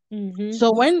perfect. Mm-hmm.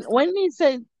 So when he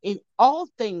said in all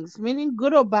things, meaning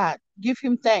good or bad, give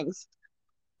him thanks.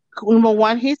 Number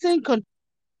one, he's in control.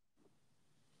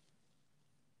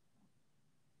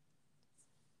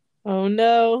 Oh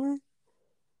no.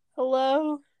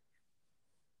 Hello?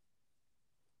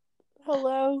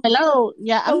 Hello? Hello,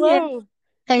 yeah, I'm here. Hello?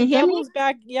 Can The you hear me? devil's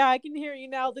back. Yeah, I can hear you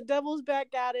now. The devil's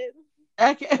back at it.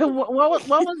 Okay. What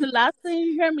was the last thing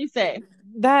you heard me say?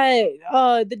 That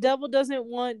the devil doesn't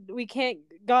want we can't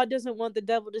God doesn't want the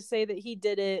devil to say that he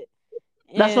did it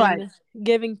That's right. and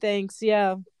giving thanks.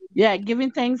 Yeah. Yeah,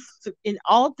 giving thanks in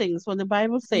all things. When the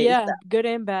Bible says Yeah, good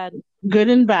and bad. good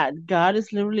and bad. God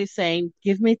is literally saying,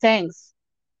 give me thanks.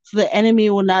 So the enemy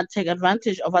will not take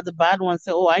advantage of the bad one and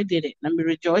say, oh, I did it. And be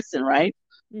rejoicing, right?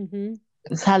 Mhm.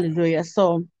 It's hallelujah.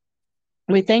 So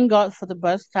we thank God for the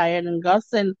bus tire, and God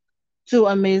sent two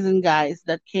amazing guys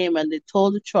that came and they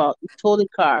towed the truck, towed the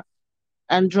car,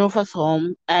 and drove us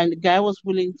home. And the guy was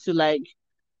willing to like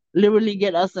literally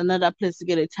get us another place to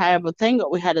get a tire. But thank God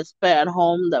we had a spare at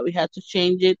home that we had to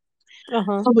change it.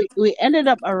 Uh-huh. So we ended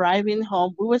up arriving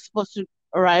home. We were supposed to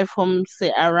arrive home,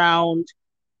 say around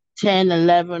 10,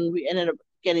 11. We ended up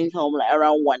getting home like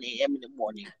around 1 a.m. in the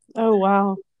morning. Oh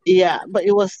wow. Yeah, but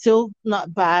it was still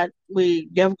not bad. We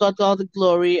gave God all the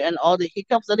glory, and all the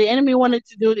hiccups that the enemy wanted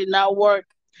to do did not work.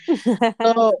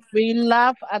 So we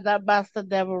laugh at that bastard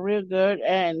devil real good.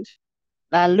 And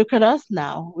look at us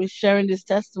now. We're sharing this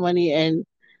testimony and,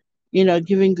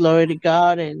 giving glory to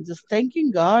God and just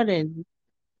thanking God and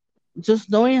just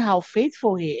knowing how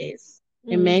faithful He is.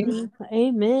 Amen. Mhm.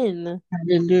 Amen.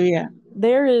 Hallelujah.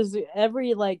 There is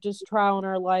every like just trial in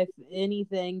our life,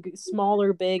 anything small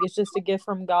or big, it's just a gift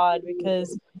from God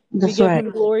because we That's give right.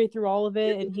 him glory through all of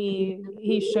it, and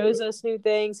he shows us new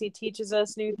things, he teaches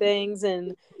us new things,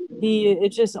 and he it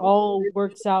just all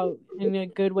works out in a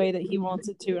good way that he wants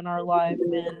it to in our life.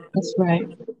 And That's right.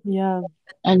 yeah.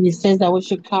 And He says that we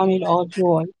should count it all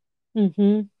joy.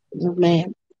 Mhm.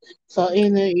 Amen. So,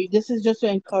 this is just to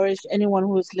encourage anyone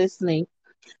who is listening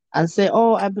and say,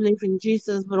 "Oh, I believe in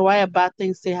Jesus, but why are bad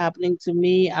things still happening to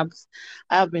me?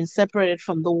 I've been separated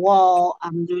from the wall.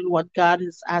 I'm doing what God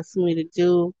has asked me to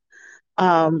do."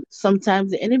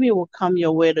 Sometimes the enemy will come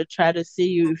your way to try to see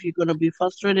you if you're going to be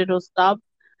frustrated or stop.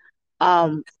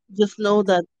 Um, just know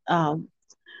that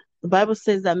the Bible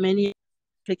says that many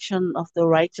affliction of the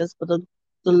righteous, but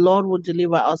the Lord will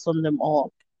deliver us from them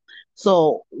all.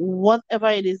 So whatever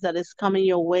it is that is coming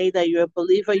your way, that you're a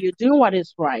believer, you're doing what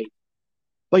is right,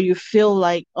 but you feel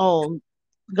like, oh,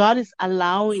 God is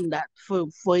allowing that for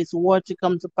His word to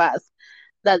come to pass.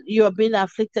 That you are being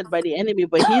afflicted by the enemy,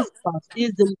 but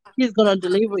He's gonna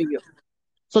deliver you.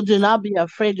 So do not be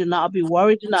afraid, do not be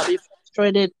worried, do not be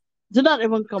frustrated, do not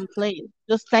even complain.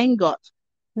 Just thank God.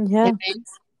 Yeah. Amen.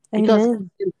 Because Amen.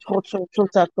 He's in total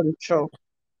control.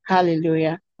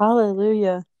 Hallelujah.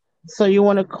 Hallelujah. So you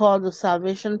want to call the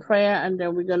salvation prayer, and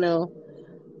then we're gonna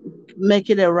make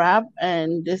it a wrap,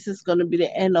 and this is gonna be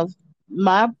the end of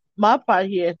my part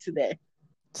here today.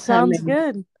 Sounds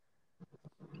Amen. good.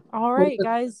 All right,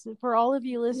 guys, for all of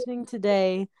you listening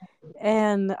today,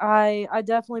 and I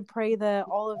definitely pray that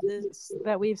all of this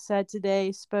that we've said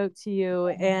today spoke to you,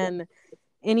 and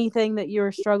anything that you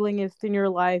are struggling with in your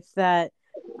life, that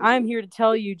I'm here to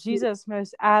tell you Jesus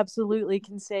most absolutely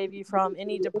can save you from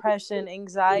any depression,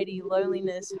 anxiety,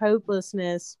 loneliness,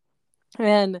 hopelessness,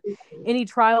 and any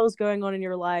trials going on in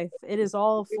your life. It is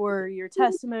all for your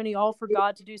testimony, all for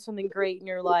God to do something great in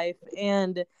your life.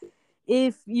 And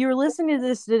if you're listening to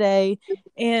this today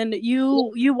and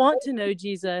you want to know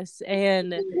Jesus,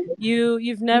 and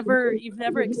you've never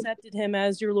accepted him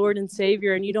as your Lord and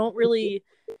Savior, and you don't really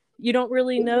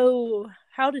know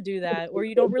how to do that, or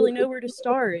you don't really know where to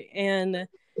start, and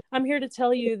I'm here to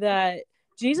tell you that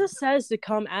Jesus says to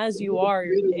come as you are,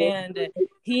 and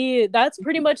he that's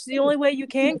pretty much the only way you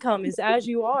can come is as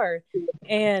you are.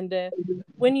 And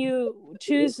when you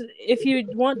choose, if you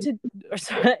want to, or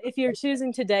sorry, if you're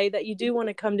choosing today that you do want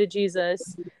to come to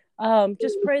Jesus,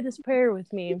 just pray this prayer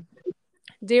with me.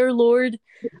 Dear Lord,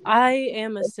 I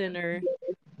am a sinner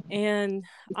and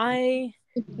I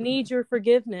need your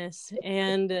forgiveness.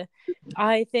 And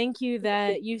I thank you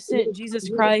that you sent Jesus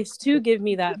Christ to give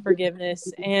me that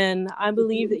forgiveness. And I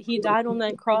believe that he died on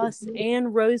that cross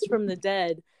and rose from the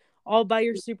dead, all by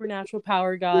your supernatural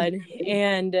power, God.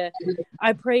 And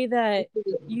I pray that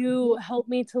you help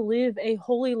me to live a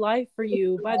holy life for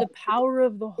you by the power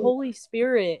of the Holy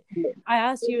Spirit. I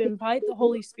ask you, invite the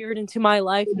Holy Spirit into my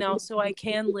life now so I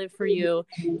can live for you.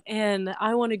 And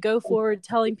I want to go forward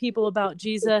telling people about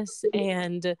Jesus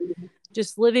and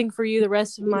just living for you the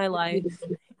rest of my life.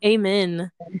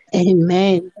 Amen.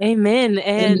 Amen. Amen.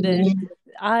 And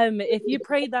Amen. if you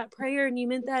prayed that prayer and you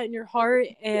meant that in your heart,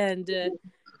 and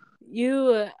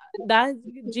you that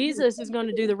Jesus is going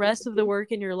to do the rest of the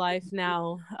work in your life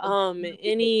now.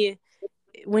 Any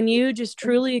When you just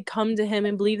truly come to him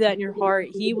and believe that in your heart,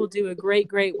 he will do a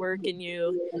great work in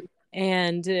you.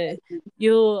 And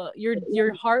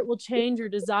your heart will change, your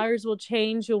desires will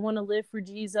change, you'll want to live for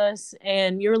Jesus,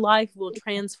 and your life will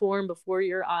transform before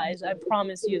your eyes. I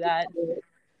promise you that.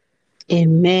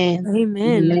 Amen.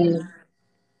 Amen. Amen.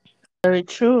 Very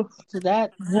true to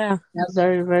that. Yeah, That's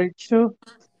very, very true.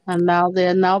 And now they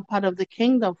are now part of the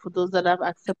kingdom for those that have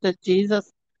accepted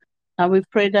Jesus. And we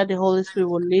pray that the Holy Spirit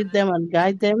will lead them and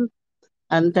guide them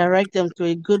and direct them to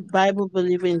a good Bible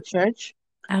believing church.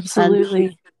 And if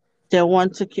absolutely. they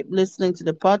want to keep listening to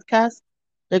the podcast,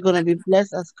 they're going to be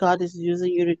blessed as God is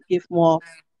using you to give more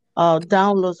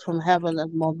downloads from heaven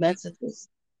and more messages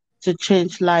to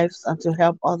change lives and to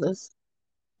help others.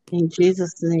 In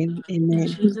Jesus' name, In amen.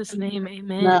 Jesus' name,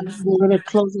 Now, amen. we're going to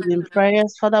close it in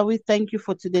prayers. Father, we thank you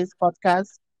for today's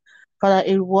podcast. Father,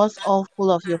 it was all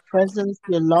full of your presence,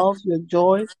 your love, your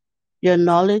joy, your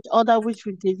knowledge. All that which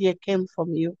we did here came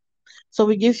from you. So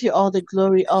we give you all the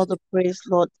glory, all the praise,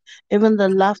 Lord. Even the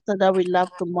laughter that we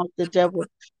laughed to mock the devil,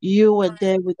 you were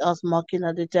there with us mocking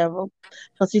at the devil.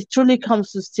 Because he truly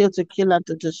comes to steal, to kill, and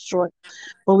to destroy.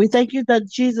 But we thank you that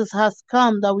Jesus has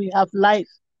come, that we have life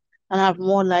and have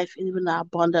more life even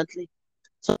abundantly.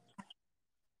 So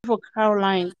for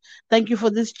Caroline, thank you for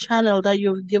this channel that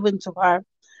you've given to her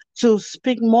to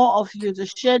speak more of you, to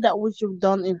share that which you've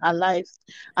done in her life,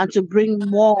 and to bring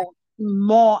more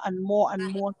and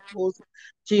more souls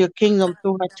to your kingdom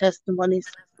through her testimonies.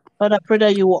 Lord, I pray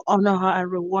that you will honor her and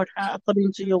reward her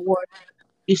according to your word.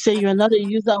 You say you're not a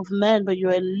user of men, but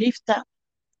you're a lifter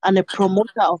and a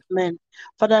promoter of men.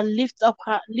 Father, lift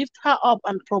her up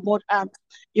and promote her.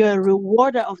 You're a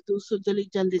rewarder of those who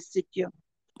diligently seek you.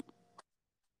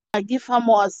 I give her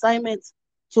more assignments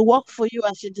to work for you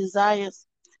as she desires.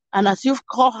 And as you've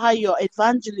called her your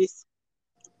evangelist,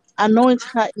 anoint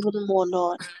her even more,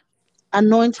 Lord.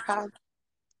 Anoint her,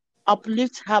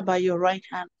 uplift her by your right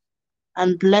hand,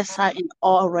 and bless her in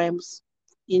all realms.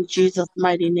 In Jesus'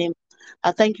 mighty name.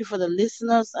 I thank you for the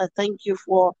listeners. I thank you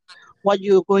for what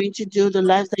you're going to do, the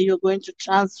lives that you're going to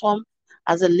transform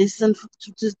as a listen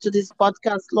to this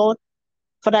podcast, Lord.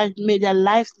 For that, may their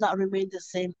lives not remain the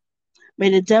same. May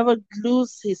the devil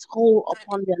lose his hold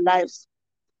upon their lives.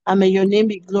 And may your name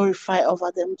be glorified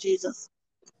over them, Jesus.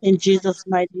 In Jesus'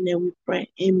 mighty name we pray.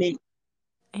 Amen.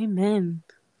 Amen.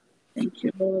 Thank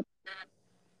you, Lord.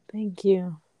 Thank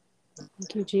you.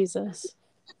 Thank you, Jesus.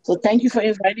 So thank you for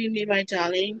inviting me, my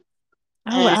darling.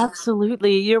 Oh, And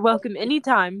absolutely. You're welcome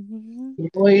anytime. I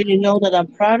want you to know that I'm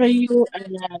proud of you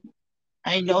and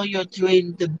I know you're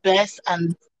doing the best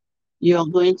and you're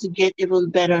going to get even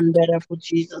better and better for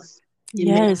Jesus.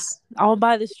 Amen. Yes, all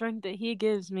by the strength that he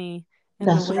gives me and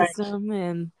the That's right. wisdom.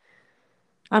 And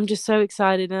I'm just so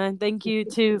excited. And I thank you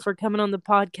too for coming on the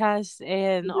podcast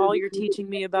and all you're teaching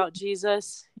me about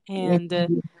Jesus. And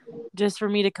just for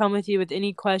me to come with you with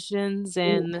any questions.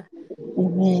 And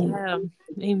Amen. yeah,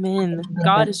 amen.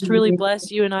 God has truly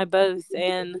blessed you and I both.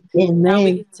 And now we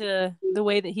Amen. get to, the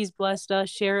way that he's blessed us,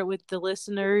 share it with the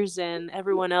listeners and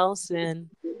everyone else. And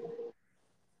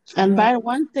And yeah, by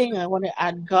one thing I want to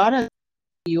add, God has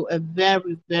given you a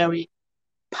very, very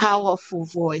powerful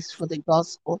voice for the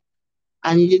gospel.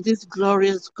 And this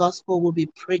glorious gospel will be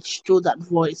preached through that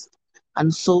voice,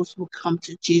 and souls will come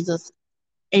to Jesus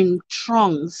in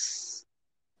throngs,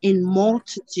 in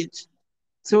multitude,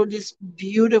 through this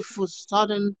beautiful,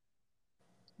 sudden,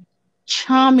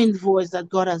 charming voice that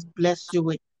God has blessed you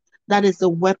with. That is the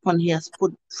weapon He has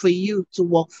put for you to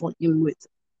work for Him with.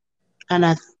 And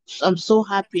I'm so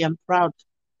happy and proud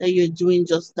that you're doing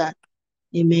just that.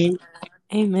 Amen.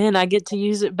 Amen. I get to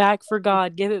use it back for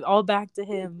God. Give it all back to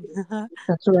Him.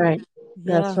 That's right.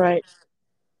 That's Yeah. right.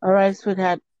 All right,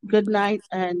 sweetheart. Good night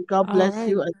and God All bless right.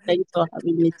 you and thanks for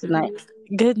having me tonight.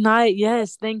 Good night.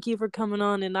 Yes. Thank you for coming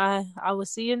on, and I will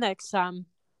see you next time.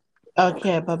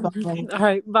 Okay, bye bye. All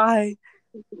right. Bye.